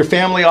 then your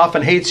family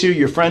often hates you,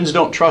 your friends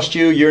don't trust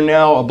you, you're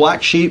now a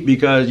black sheep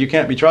because you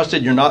can't be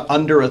trusted, you're not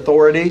under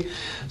authority.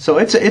 So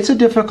it's a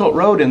difficult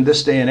road in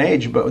this day and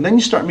age, but then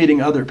you start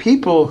meeting other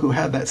people who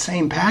have that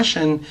same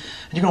passion,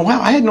 and you go, wow,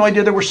 I had no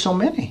idea there were so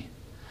many.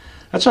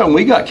 That's why when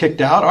we got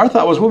kicked out, our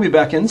thought was we'll be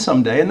back in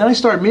someday, and then I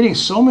started meeting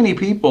so many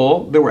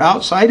people that were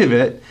outside of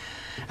it.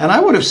 And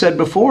I would have said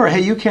before, hey,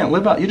 you can't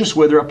live out, you just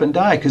wither up and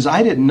die, because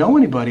I didn't know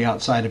anybody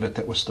outside of it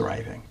that was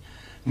thriving.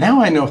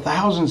 Now I know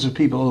thousands of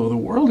people all over the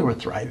world who are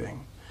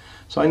thriving.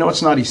 So I know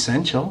it's not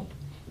essential.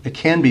 It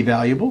can be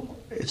valuable.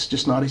 It's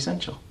just not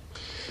essential.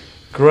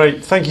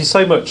 Great. Thank you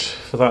so much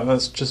for that.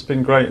 That's just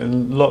been great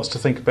and lots to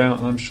think about,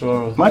 and I'm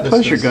sure... My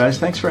pleasure, guys.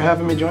 Thanks for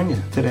having me join you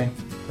today.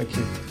 Thank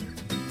you.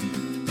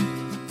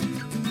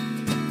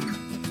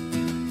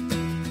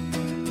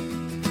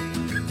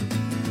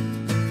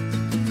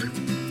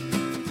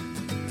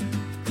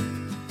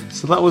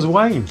 So that was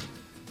Wayne.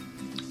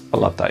 I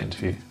loved that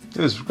interview.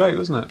 It was great,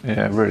 wasn't it?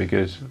 Yeah, really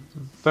good.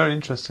 Very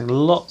interesting.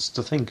 Lots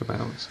to think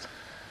about.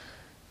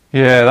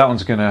 Yeah, that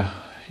one's gonna...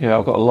 Yeah,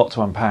 I've got a lot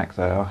to unpack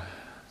there.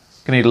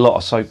 Gonna need a lot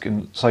of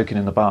soaking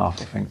in the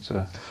bath, I think,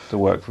 to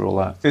work through all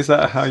that. Is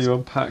that how you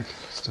unpack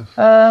stuff?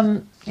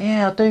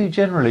 Yeah, I do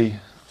generally.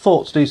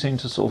 Thoughts do seem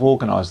to sort of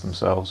organise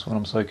themselves when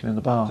I'm soaking in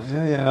the bath.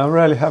 Yeah, I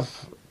rarely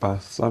have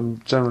baths, I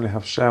generally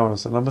have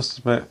showers, and I must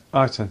admit,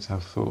 I tend to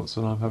have thoughts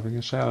when I'm having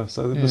a shower,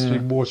 so they must be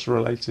water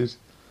related.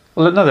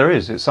 Well, no, there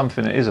is. It's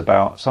something that is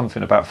about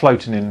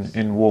floating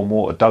in warm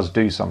water does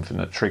do something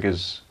that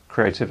triggers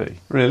creativity.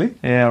 Really?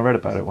 Yeah, I read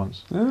about it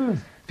once. Oh.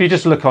 If you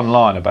just look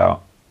online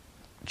about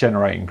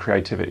generating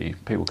creativity,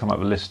 people come up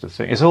with a list of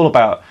things. It's all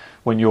about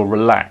when you're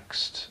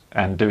relaxed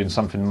and doing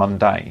something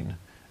mundane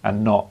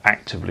and not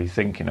actively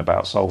thinking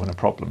about solving a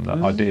problem, that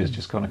ideas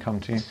just kind of come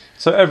to you.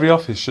 So every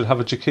office should have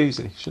a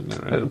jacuzzi, shouldn't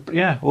it, really?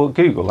 Yeah, well,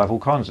 Google have all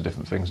kinds of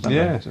different things, don't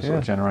Yeah, they, to sort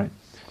of generate.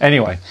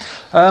 Anyway,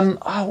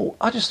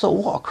 I just thought,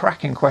 what a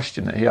cracking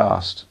question that he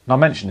asked. And I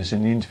mentioned this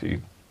in the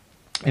interview,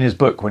 in his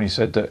book, when he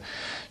said that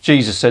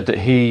Jesus said that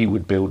he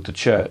would build the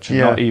church and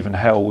not even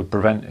hell would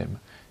prevent him.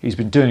 He's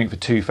been doing it for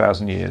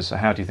 2,000 years, so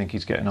how do you think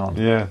he's getting on?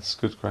 Yeah, it's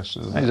a good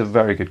question, isn't it? It's a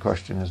very good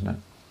question, isn't it?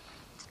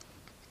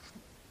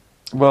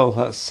 Well,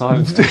 that's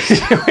science.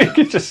 We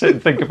could just sit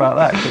and think about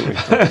that, couldn't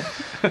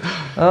we?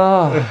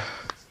 Oh.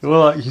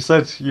 Well, like you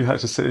said, you had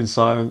to sit in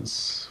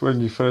silence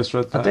when you first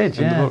read that I did,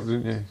 in yeah. the book,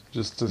 didn't you?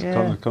 Just to kind of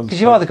concentrate. Because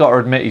you either got to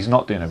admit he's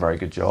not doing a very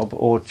good job,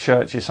 or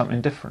church is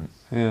something different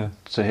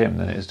to him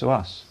than it is to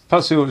us.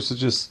 Perhaps we ought to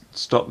just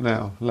stop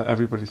now, let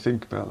everybody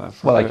think about that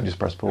for Well, a they bit, can just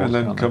press pause, and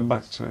then can't come they?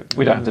 back to it.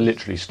 We don't have to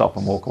literally stop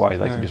and walk away.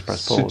 They can just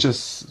press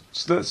pause.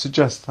 Let's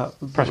suggest that.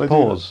 Press they do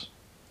pause.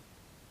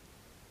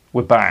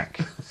 We're back.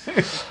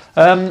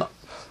 I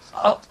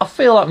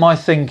feel like my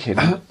thinking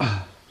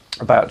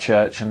about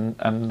church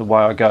and the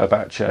way I go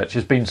about church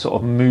has been sort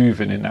of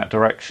moving in that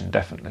direction,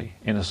 definitely,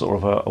 in a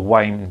sort of a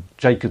Wayne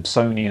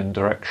Jacobsonian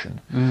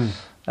direction.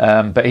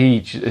 But he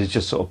has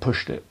just sort of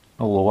pushed it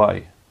all the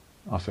way,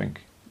 I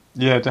think.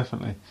 Yeah,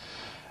 definitely.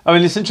 I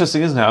mean, it's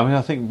interesting, isn't it? I mean,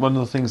 I think one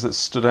of the things that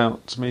stood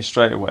out to me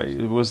straight away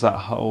was that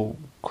whole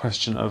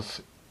question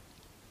of,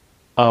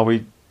 are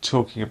we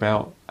talking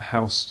about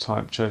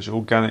house-type church,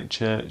 organic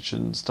church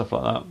and stuff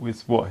like that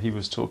with what he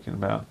was talking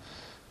about?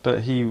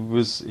 But he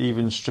was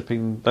even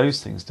stripping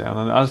those things down.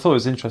 And I thought it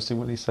was interesting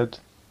when he said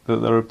that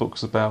there are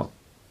books about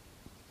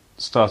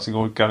starting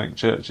organic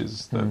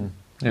churches. That,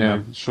 you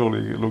know,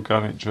 surely an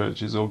organic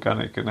church is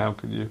organic, and how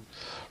can you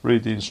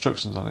read the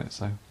instructions on it?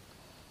 So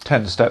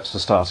 10 Steps to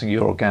Starting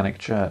Your Organic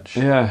Church.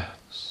 Yeah.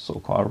 Sort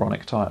of quite an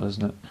ironic title,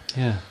 isn't it?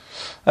 Yeah.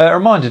 It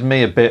reminded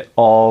me a bit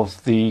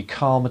of the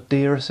Carl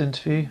Medeiros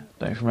interview.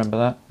 Don't you remember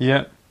that?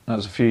 Yeah. That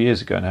was a few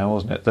years ago now,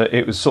 wasn't it? That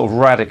it was sort of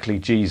radically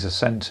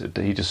Jesus-centred,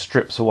 that he just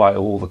strips away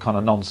all the kind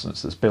of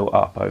nonsense that's built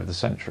up over the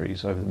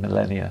centuries, over the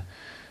millennia,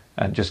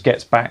 and just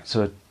gets back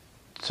to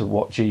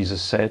what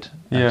Jesus said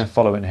and to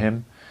following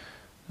him.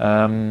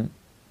 But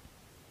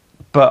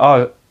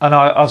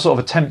I've sort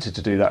of attempted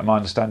to do that in my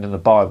understanding of the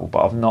Bible,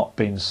 but I've not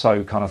been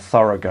so kind of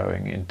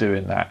thoroughgoing in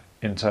doing that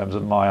in terms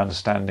of my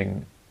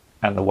understanding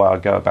and the way I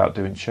go about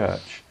doing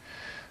church.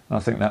 And I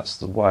think that's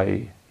the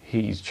way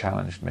he's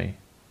challenged me,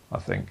 I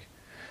think.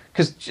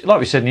 Because, like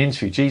we said in the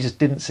interview, Jesus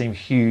didn't seem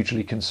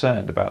hugely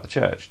concerned about the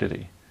church, did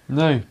he?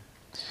 No.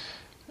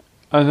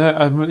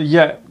 And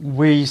yet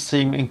we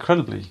seem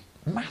incredibly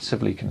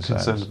massively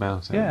concerned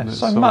about it. Yeah,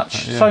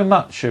 so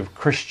much of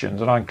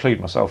Christians, and I include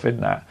myself in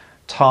that,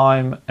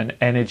 time and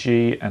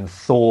energy and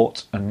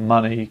thought and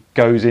money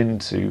goes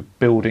into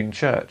building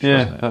church,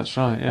 doesn't it? That's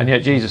right. Yeah. And yet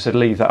Jesus said,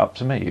 leave that up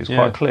to me. He was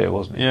quite clear,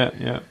 wasn't he?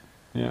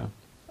 Yeah.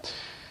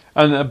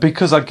 And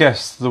because I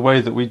guess the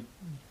way that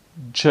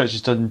church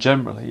is done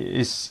generally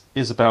is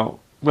about,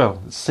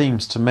 well, it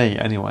seems to me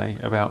anyway,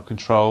 about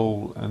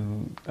control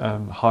and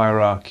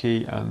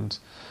hierarchy and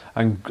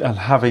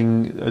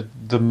having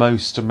the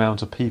most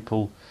amount of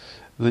people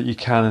that you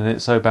can, and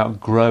it's about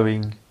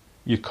growing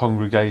your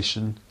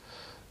congregation.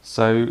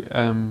 So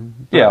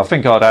I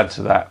think I'd add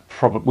to that,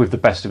 probably with the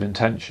best of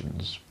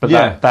intentions, but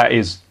that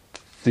is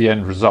the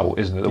end result,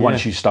 isn't it? That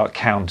once you start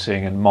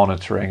counting and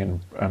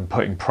monitoring and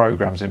putting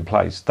programs in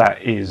place,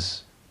 that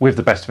is, with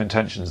the best of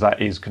intentions,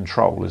 that is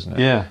control, isn't it?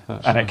 Yeah,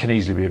 and it can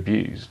easily be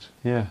abused.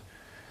 Yeah,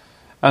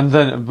 and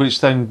then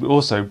which then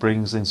also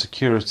brings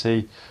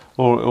insecurity,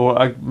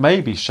 or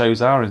maybe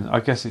shows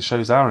I guess it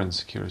shows our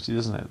insecurity,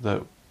 doesn't it?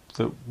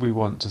 That we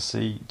want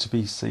to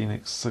be seen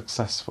as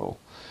successful,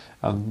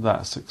 and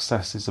that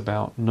success is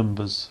about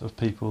numbers of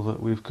people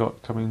that we've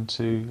got coming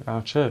to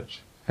our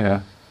church.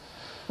 Yeah.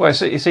 Well,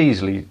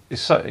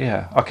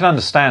 I can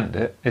understand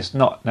it. It's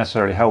not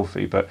necessarily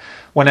healthy, but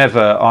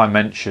whenever I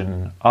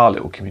mention our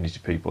little community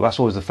of people, that's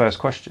always the first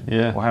question.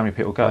 Yeah. Well, how many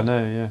people go? I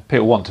know, yeah.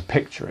 People want to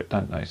picture it,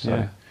 don't they? So.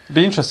 Yeah. It'd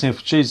be interesting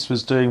if Jesus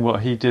was doing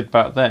what he did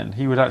back then.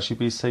 He would actually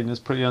be seen as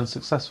pretty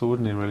unsuccessful,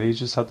 wouldn't he, really? He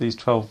just had these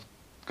 12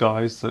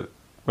 guys that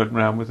went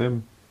round with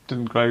him.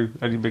 Didn't grow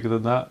any bigger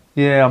than that.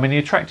 Yeah, I mean, he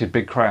attracted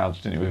big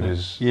crowds, didn't he, with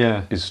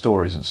his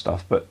stories and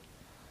stuff, but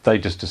they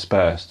just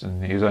dispersed,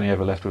 and he was only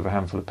ever left with a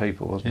handful of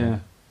people, wasn't he? Yeah.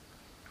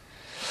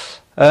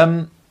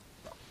 And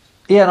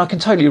I can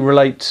totally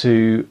relate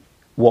to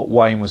what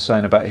Wayne was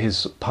saying about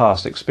his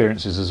past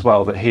experiences as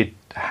well, that he'd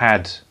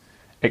had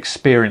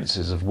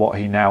experiences of what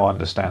he now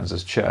understands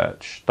as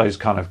church, those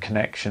kind of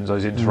connections,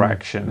 those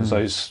interactions,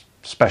 those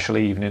special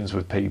evenings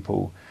with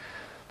people.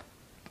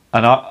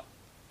 And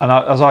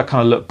as I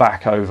kind of look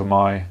back over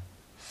my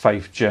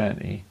faith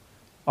journey,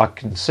 I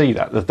can see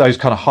that those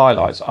kind of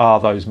highlights are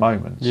those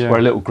moments where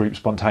a little group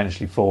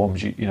spontaneously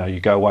forms. You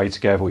go away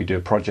together, or you do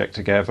a project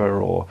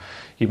together, or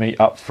you meet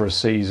up for a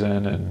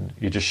season and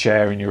you're just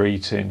sharing, you're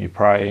eating, you're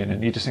praying,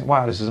 and you just think,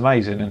 wow, this is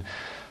amazing.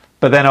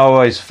 But then I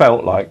always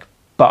felt like,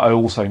 but I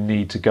also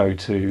need to go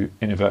to,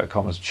 in inverted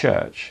commas,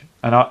 church.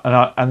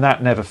 And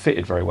that never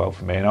fitted very well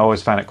for me. And I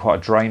always found it quite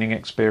a draining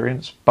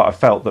experience. But I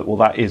felt that, well,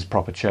 that is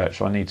proper church,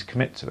 so I need to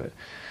commit to it.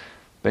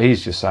 But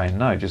he's just saying,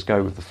 no, just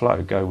go with the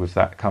flow, go with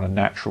that kind of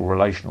natural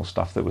relational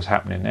stuff that was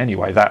happening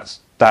anyway. That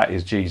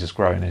is Jesus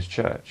growing his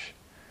church.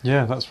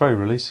 Yeah, that's very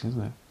releasing,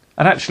 isn't it?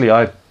 And actually,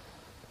 I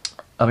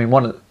mean,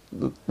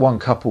 one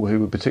couple who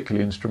were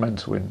particularly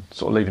instrumental in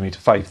sort of leading me to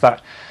faith,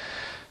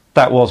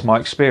 that was my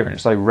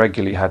experience. They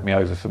regularly had me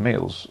over for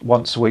meals,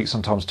 once a week,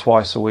 sometimes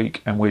twice a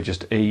week, and we'd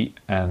just eat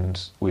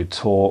and we'd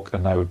talk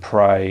and they would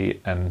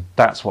pray, and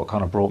that's what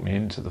kind of brought me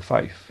into the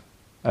faith.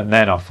 And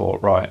then I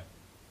thought, right,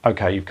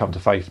 okay, you've come to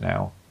faith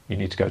now, you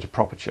need to go to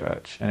proper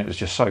church. And it was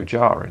just so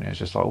jarring. It was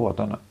just like, oh, I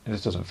don't know,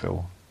 this doesn't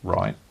feel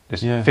right.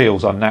 This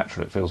feels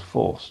unnatural, it feels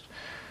forced.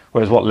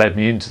 Whereas what led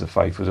me into the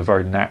faith was a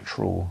very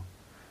natural,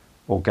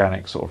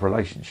 organic sort of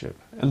relationship.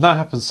 And that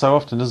happens so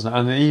often, doesn't it?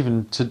 And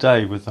even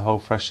today with the whole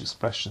Fresh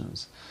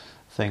Expressions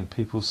thing,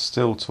 people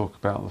still talk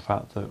about the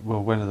fact that,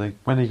 well, when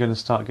are you going to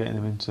start getting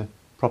them into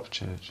proper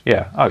church?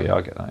 Yeah, oh yeah,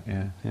 I get that,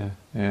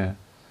 yeah.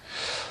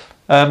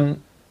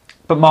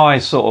 But my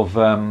sort of,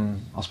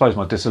 I suppose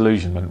my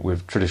disillusionment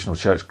with traditional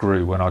church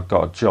grew when I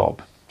got a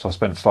job. So I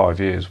spent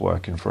 5 years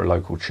working for a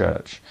local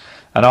church.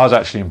 And I was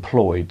actually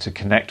employed to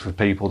connect with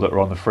people that were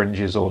on the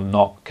fringes or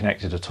not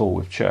connected at all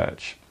with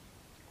church.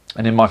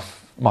 And in my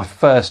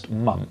first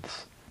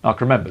month, I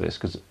can remember this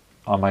because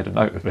I made a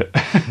note of it.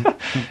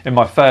 In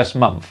my first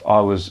month, I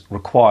was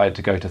required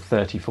to go to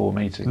 34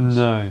 meetings.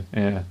 No.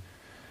 Yeah.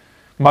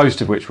 Most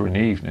of which were in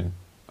the evening.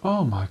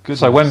 Oh my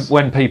goodness. So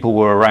when people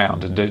were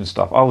around and doing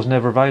stuff, I was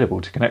never available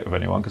to connect with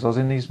anyone because I was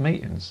in these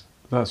meetings.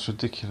 That's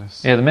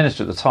ridiculous. Yeah, the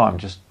minister at the time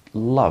just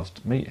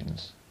loved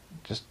meetings.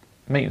 Just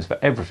meetings for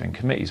everything,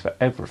 committees for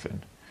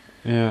everything.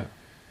 Yeah.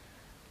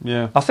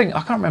 Yeah. I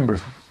can't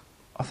remember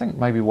I think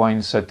maybe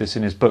Wayne said this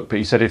in his book, but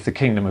he said if the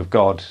kingdom of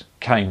God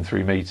came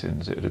through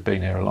meetings, it would have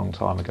been here a long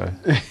time ago.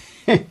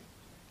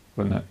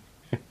 Wouldn't it?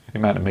 The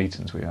amount of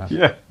meetings we have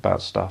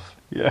about stuff.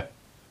 Yeah.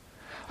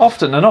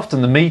 Often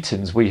the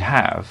meetings we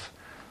have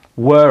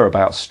were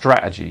about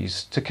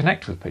strategies to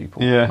connect with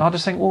people. Yeah. And I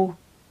just think, well,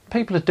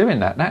 people are doing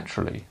that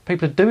naturally.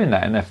 People are doing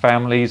that in their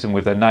families and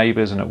with their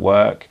neighbours and at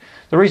work.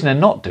 The reason they're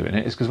not doing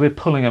it is because we're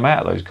pulling them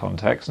out of those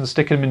contexts and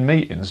sticking them in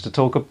meetings to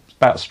talk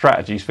about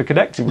strategies for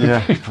connecting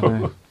with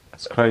people.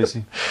 It's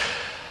crazy.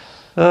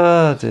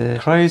 Oh dear.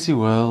 Crazy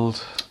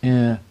world.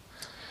 Yeah.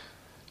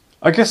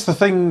 I guess the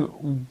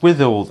thing with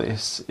all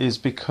this is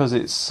because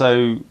it's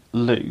so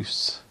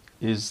loose,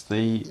 is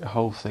the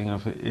whole thing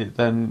of it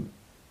then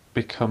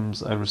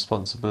becomes a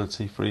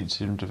responsibility for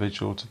each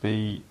individual to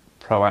be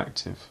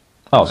proactive.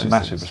 Oh, it's a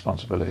massive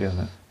responsibility, isn't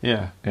it?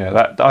 Yeah.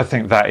 Yeah, I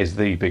think that is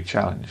the big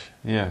challenge.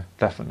 Yeah.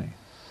 Definitely.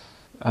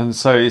 And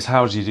so it's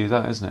how do you do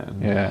that, isn't it?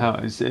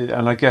 And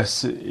and I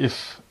guess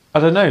if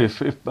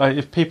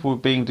people were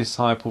being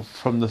discipled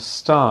from the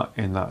start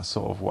in that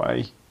sort of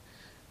way,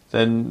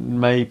 then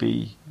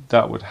maybe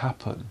that would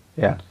happen.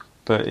 Yeah.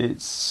 But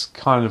it's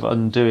kind of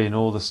undoing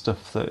all the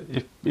stuff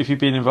that if you've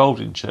been involved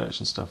in church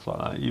and stuff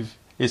like that,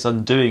 it's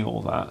undoing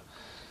all that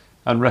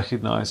and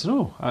recognising,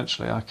 oh,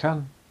 actually I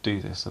can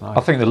do this. And I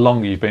think the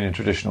longer you've been in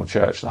traditional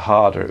church, the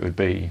harder it would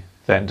be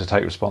then to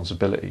take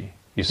responsibility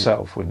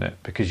yourself, wouldn't it?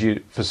 Because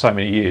for so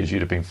many years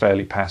you'd have been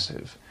fairly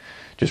passive,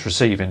 just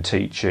receiving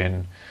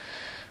teaching,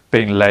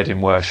 being led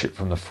in worship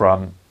from the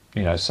front,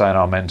 saying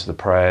amen to the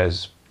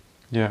prayers,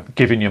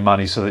 giving your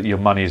money so that your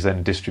money is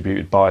then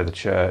distributed by the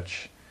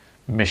church,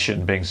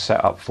 mission being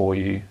set up for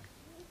you,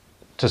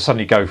 to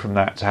suddenly go from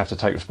that to have to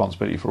take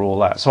responsibility for all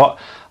that. So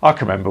I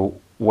can remember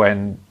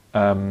when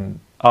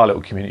our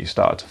little community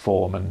started to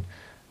form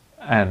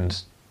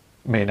and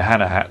me and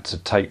Hannah had to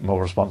take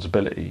more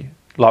responsibility.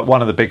 Like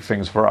one of the big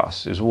things for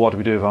us is, what do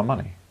we do with our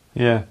money?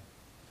 Yeah.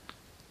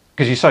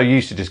 Because you're so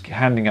used to just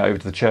handing it over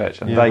to the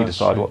church and they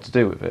decide what to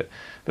do with it.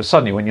 But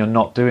suddenly when you're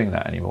not doing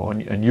that anymore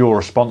and you're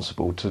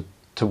responsible to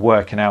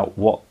working out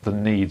what the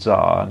needs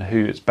are and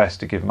who it's best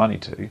to give money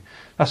to,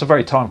 that's a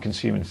very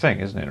time-consuming thing,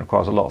 isn't it? It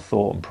requires a lot of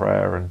thought and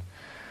prayer, and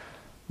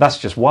that's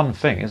just one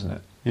thing, isn't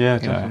it? Yeah,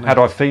 definitely. How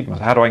do I feed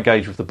myself? How do I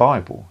engage with the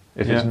Bible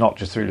if it's not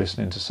just through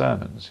listening to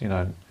sermons?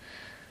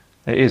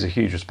 It is a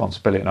huge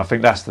responsibility, and I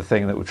think that's the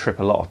thing that would trip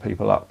a lot of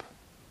people up,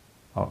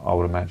 I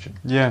would imagine.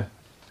 Yeah.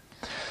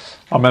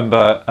 I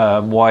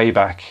remember way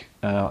back,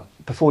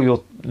 before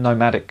your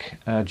nomadic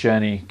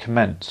journey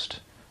commenced,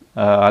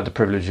 I had the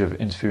privilege of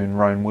interviewing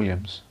Rowan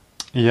Williams.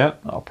 Yeah.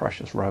 Oh,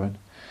 precious Rowan.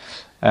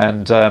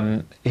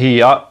 And he,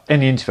 in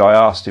the interview, I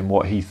asked him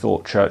what he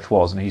thought church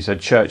was, and he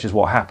said church is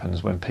what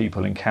happens when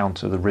people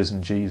encounter the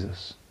risen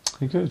Jesus.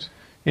 Good.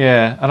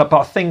 Yeah, but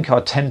I think I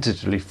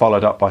tentatively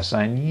followed up by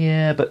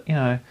saying, but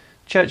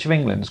Church of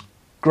England's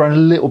grown a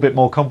little bit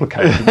more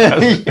complicated.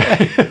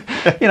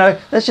 You know,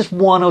 there's just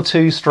one or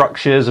two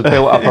structures are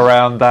built up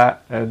around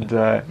that, and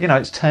you know,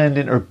 it's turned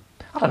into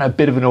a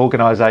bit of an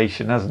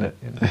organisation, hasn't it?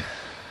 You know?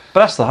 But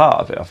that's the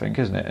heart of it, I think,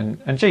 isn't it?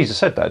 And Jesus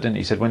said that, didn't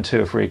he? He said, when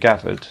 2 or 3 are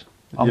gathered,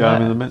 I'm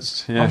in the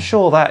midst. Yeah. I'm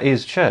sure that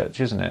is church,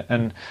 isn't it?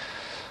 And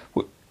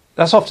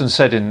that's often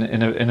said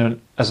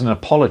as an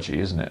apology,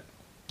 isn't it?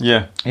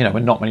 Yeah. You know,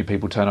 when not many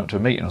people turn up to a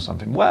meeting or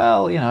something.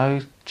 Well, you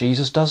know,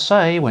 Jesus does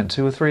say when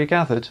 2 or 3 are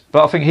gathered.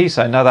 But I think he's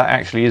saying, no, that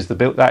actually is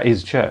that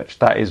is church.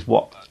 That is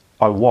what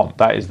I want.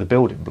 That is the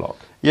building block.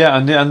 Yeah,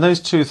 and those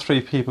 2 or 3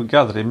 people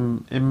gathered,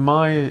 in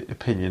my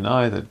opinion,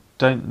 either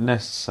don't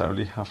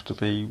necessarily have to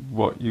be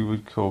what you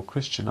would call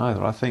Christian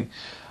either. I think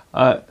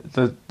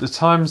the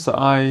times that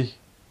I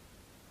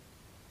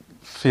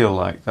feel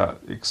like that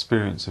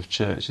experience of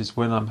church is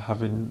when I'm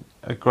having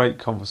a great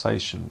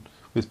conversation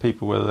with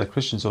people, whether they're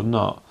Christians or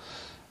not,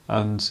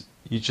 and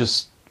you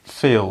just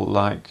feel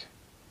like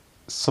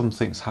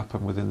something's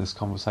happened within this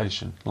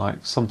conversation,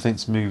 like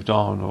something's moved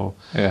on,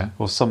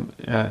 or some.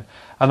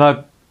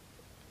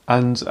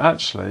 And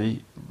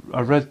actually,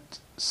 I read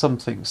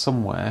something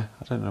somewhere.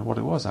 I don't know what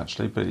it was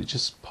actually, but it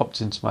just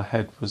popped into my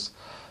head, was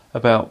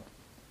about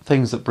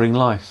things that bring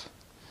life.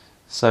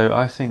 So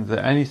I think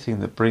that anything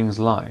that brings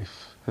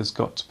life has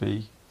got to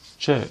be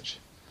church.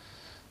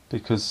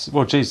 Because,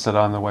 well, Jesus said,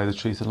 I'm the way, the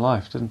truth and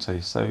life, didn't he?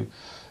 So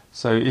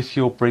if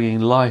you're bringing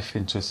life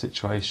into a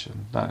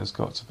situation, that has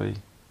got to be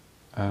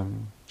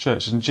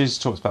church. And Jesus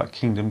talks about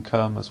kingdom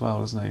come as well,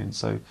 doesn't he? And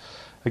so,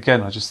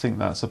 again, I just think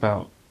it's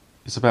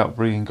about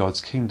bringing God's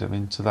kingdom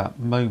into that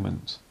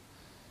moment.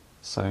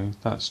 So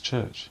that's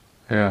church.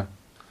 Yeah.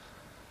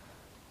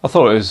 I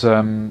thought it was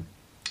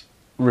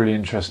really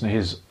interesting,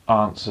 his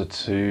answer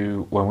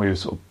to when we were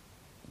sort of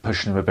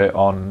pushing him a bit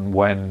on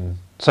when...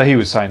 So he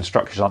was saying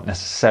structures aren't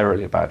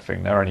necessarily a bad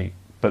thing, they're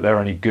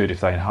only good if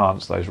they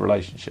enhance those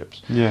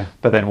relationships. Yeah.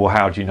 But then, well,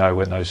 how do you know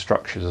when those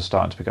structures are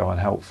starting to become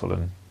unhelpful?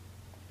 And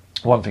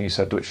one thing he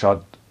said, which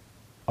I've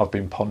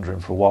been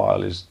pondering for a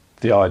while, is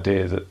the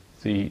idea that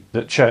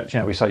that church, you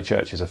know, we say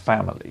church is a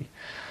family.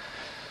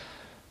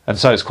 And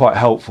so it's quite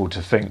helpful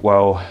to think,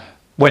 well,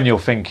 when you're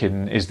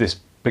thinking, is this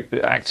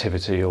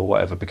activity or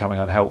whatever becoming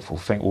unhelpful,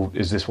 think, well,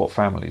 is this what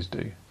families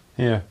do?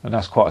 Yeah. And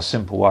that's quite a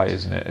simple way,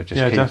 isn't it, of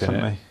just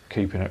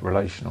keeping it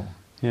relational,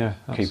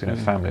 keeping it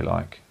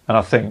family-like. And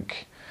I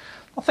think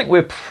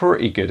we're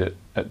pretty good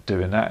at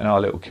doing that in our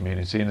little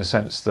community, in the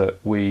sense that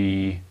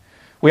we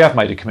have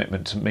made a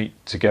commitment to meet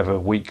together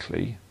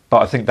weekly,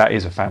 but I think that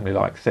is a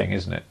family-like thing,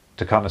 isn't it?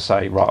 To kind of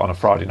say, right, on a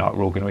Friday night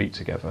we're all going to eat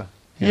together.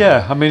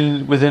 Yeah, I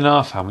mean, within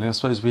our family, I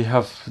suppose we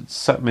have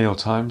set meal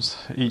times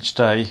each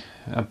day,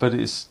 but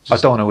it's just... I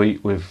don't want to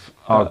eat with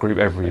our group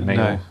every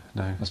meal.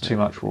 No. That's too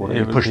much water.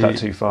 You push that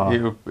too far.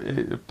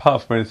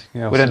 Apart from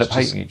anything else, we'd end up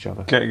hating each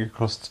other. Getting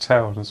across the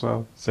town as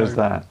well. So. There's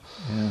that.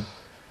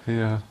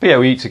 Yeah. But yeah,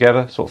 we eat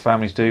together. That's what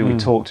families do. We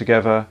talk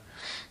together.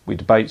 We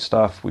debate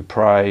stuff. We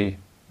pray.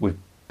 We've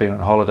been on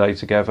holiday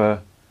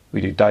together.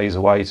 We do days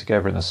away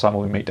together. In the summer,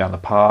 we meet down the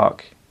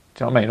park.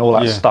 Do you know what I mean? All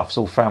that stuff's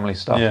all family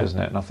stuff, isn't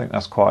it? And I think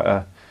that's quite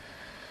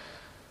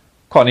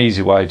an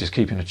easy way of just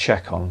keeping a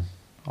check on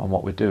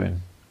what we're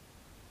doing.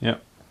 Yeah.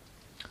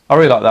 I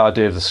really like that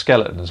idea of the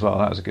skeleton as well.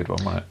 That was a good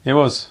one, wasn't it? It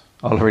was.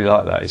 I really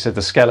like that. He said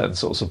the skeleton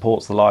sort of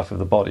supports the life of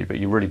the body, but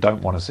you really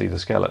don't want to see the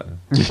skeleton.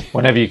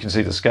 Whenever you can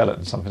see the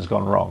skeleton, something's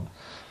gone wrong.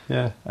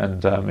 Yeah.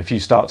 And if you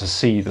start to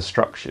see the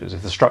structures,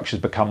 if the structures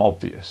become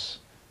obvious,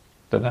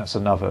 then that's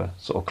another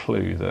sort of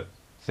clue that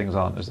things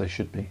aren't as they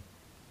should be.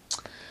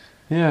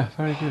 Yeah,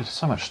 very good.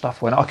 So much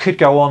stuff went. I could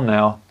go on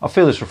now. I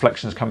feel this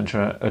reflection is coming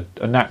to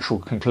a natural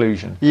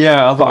conclusion.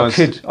 Yeah, otherwise,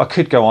 but I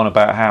could go on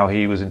about how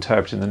he was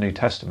interpreting the New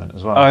Testament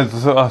as well.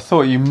 I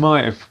thought you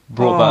might have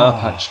brought that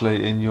up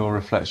actually in your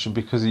reflection,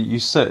 because you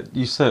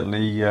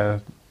certainly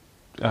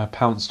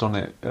pounced on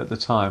it at the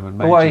time and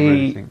made the way you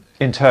really think.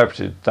 He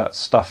interpreted that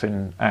stuff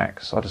in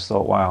Acts, I just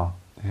thought, wow.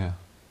 Yeah.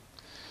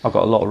 I've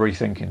got a lot of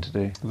rethinking to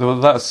do. Well,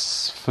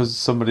 that's for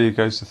somebody who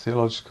goes to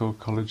theological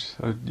college,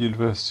 or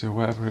university, or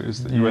whatever it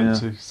is that you went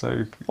to.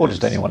 So, or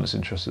just anyone that's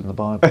interested in the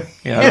Bible.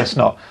 You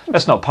know,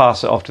 let's not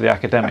pass it off to the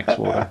academics,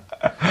 Walter.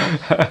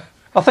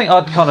 I think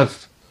I'd kind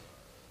of.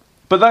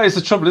 But that is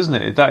the trouble, isn't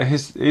it? That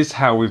is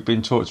how we've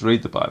been taught to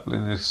read the Bible,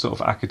 in this sort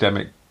of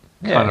academic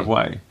kind of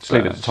way. Just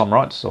leave it to Tom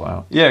Wright to sort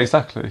out. Yeah,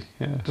 exactly.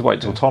 Yeah. Just wait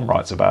till Tom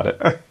writes about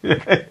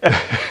it.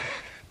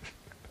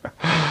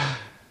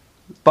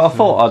 But I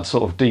thought I'd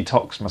sort of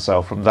detox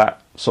myself from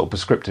that sort of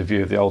prescriptive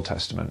view of the Old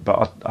Testament,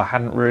 but I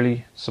hadn't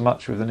really so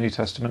much with the New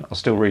Testament. I was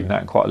still reading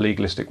that in quite a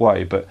legalistic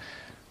way, but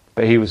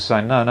he was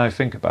saying, no,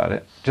 think about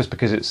it. Just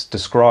because it's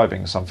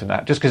describing something,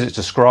 just because it's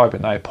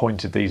describing they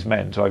appointed these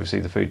men to oversee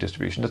the food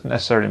distribution doesn't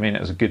necessarily mean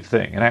it was a good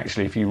thing. And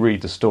actually, if you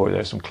read the story,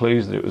 there's some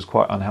clues that it was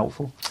quite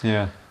unhelpful.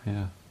 Yeah.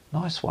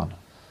 Nice one.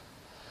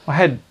 My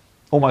head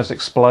almost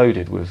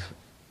exploded with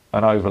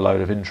an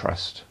overload of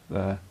interest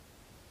there.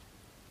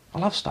 I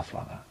love stuff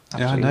like that.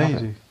 Absolutely, yeah, I know you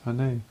do. I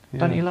know. Yeah.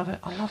 Don't you love it?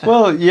 I love it.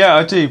 Well, yeah,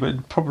 I do,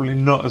 but probably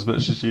not as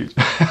much as you.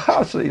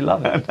 Absolutely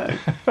love it.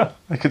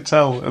 I could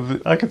tell.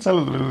 I could tell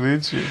at the middle of the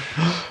interview.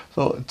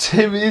 thought,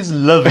 Tim is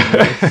loving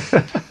this.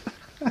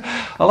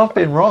 I love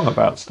being wrong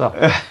about stuff.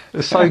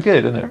 It's so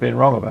good, isn't it, being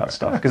wrong about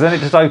stuff? Because then it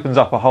just opens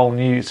up a whole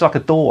new... It's like a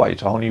doorway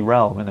to a whole new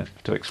realm, isn't it,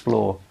 to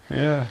explore.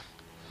 Yeah.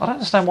 I don't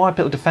understand why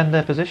people defend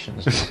their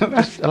positions.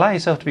 Just allow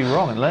yourself to be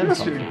wrong and learn That's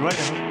something. been great.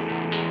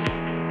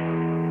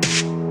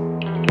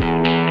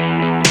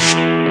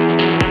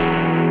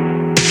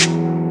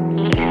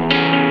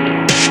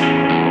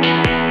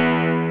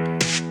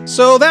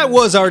 So that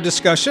was our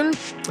discussion,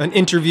 an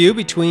interview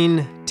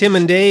between Tim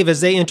and Dave as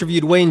they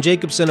interviewed Wayne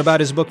Jacobsen about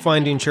his book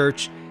Finding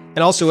Church,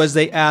 and also as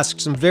they asked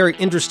some very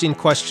interesting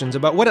questions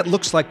about what it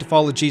looks like to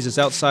follow Jesus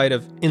outside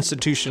of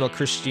institutional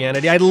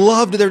Christianity. I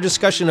loved their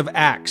discussion of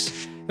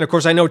Acts. And of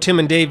course, I know Tim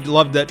and Dave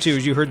loved that too,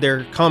 as you heard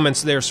their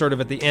comments there sort of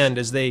at the end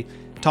as they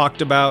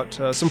talked about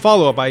some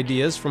follow-up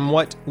ideas from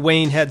what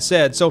Wayne had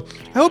said. So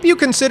I hope you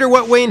consider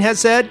what Wayne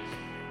has said,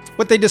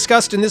 what they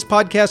discussed in this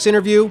podcast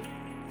interview.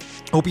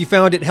 Hope you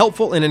found it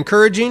helpful and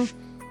encouraging.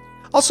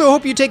 Also,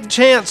 hope you take the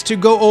chance to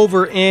go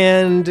over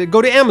and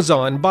go to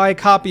Amazon, buy a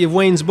copy of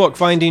Wayne's book,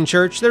 Finding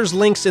Church. There's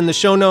links in the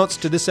show notes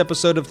to this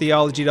episode of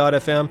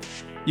Theology.fm.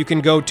 You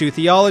can go to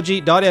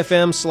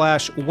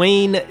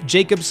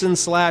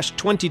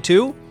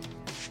theology.fm/WayneJacobsen/22.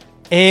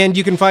 And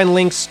you can find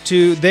links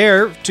to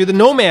the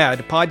Nomad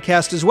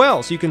podcast as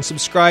well. So you can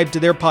subscribe to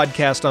their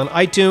podcast on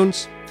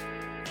iTunes.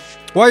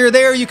 While you're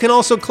there, you can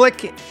also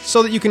click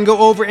so that you can go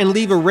over and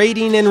leave a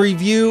rating and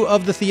review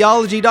of the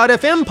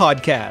Theology.fm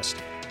podcast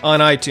on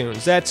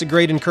iTunes. That's a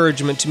great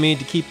encouragement to me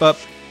to keep up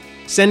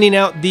sending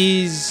out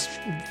these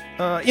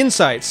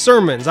insights,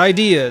 sermons,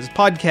 ideas,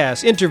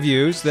 podcasts,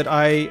 interviews that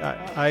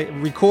I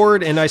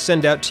record and I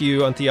send out to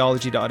you on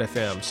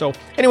Theology.fm. So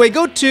anyway,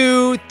 go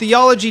to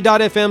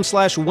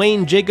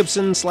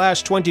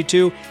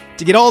Theology.fm/WayneJacobsen/22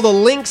 to get all the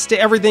links to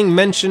everything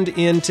mentioned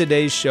in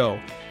today's show.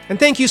 And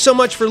thank you so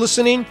much for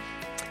listening.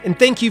 And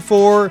thank you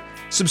for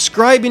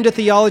subscribing to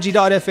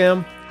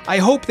Theology.fm. I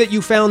hope that you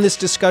found this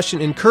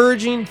discussion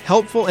encouraging,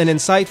 helpful, and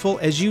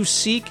insightful as you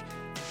seek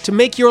to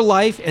make your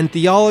life and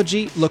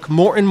theology look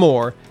more and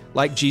more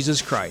like Jesus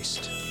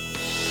Christ.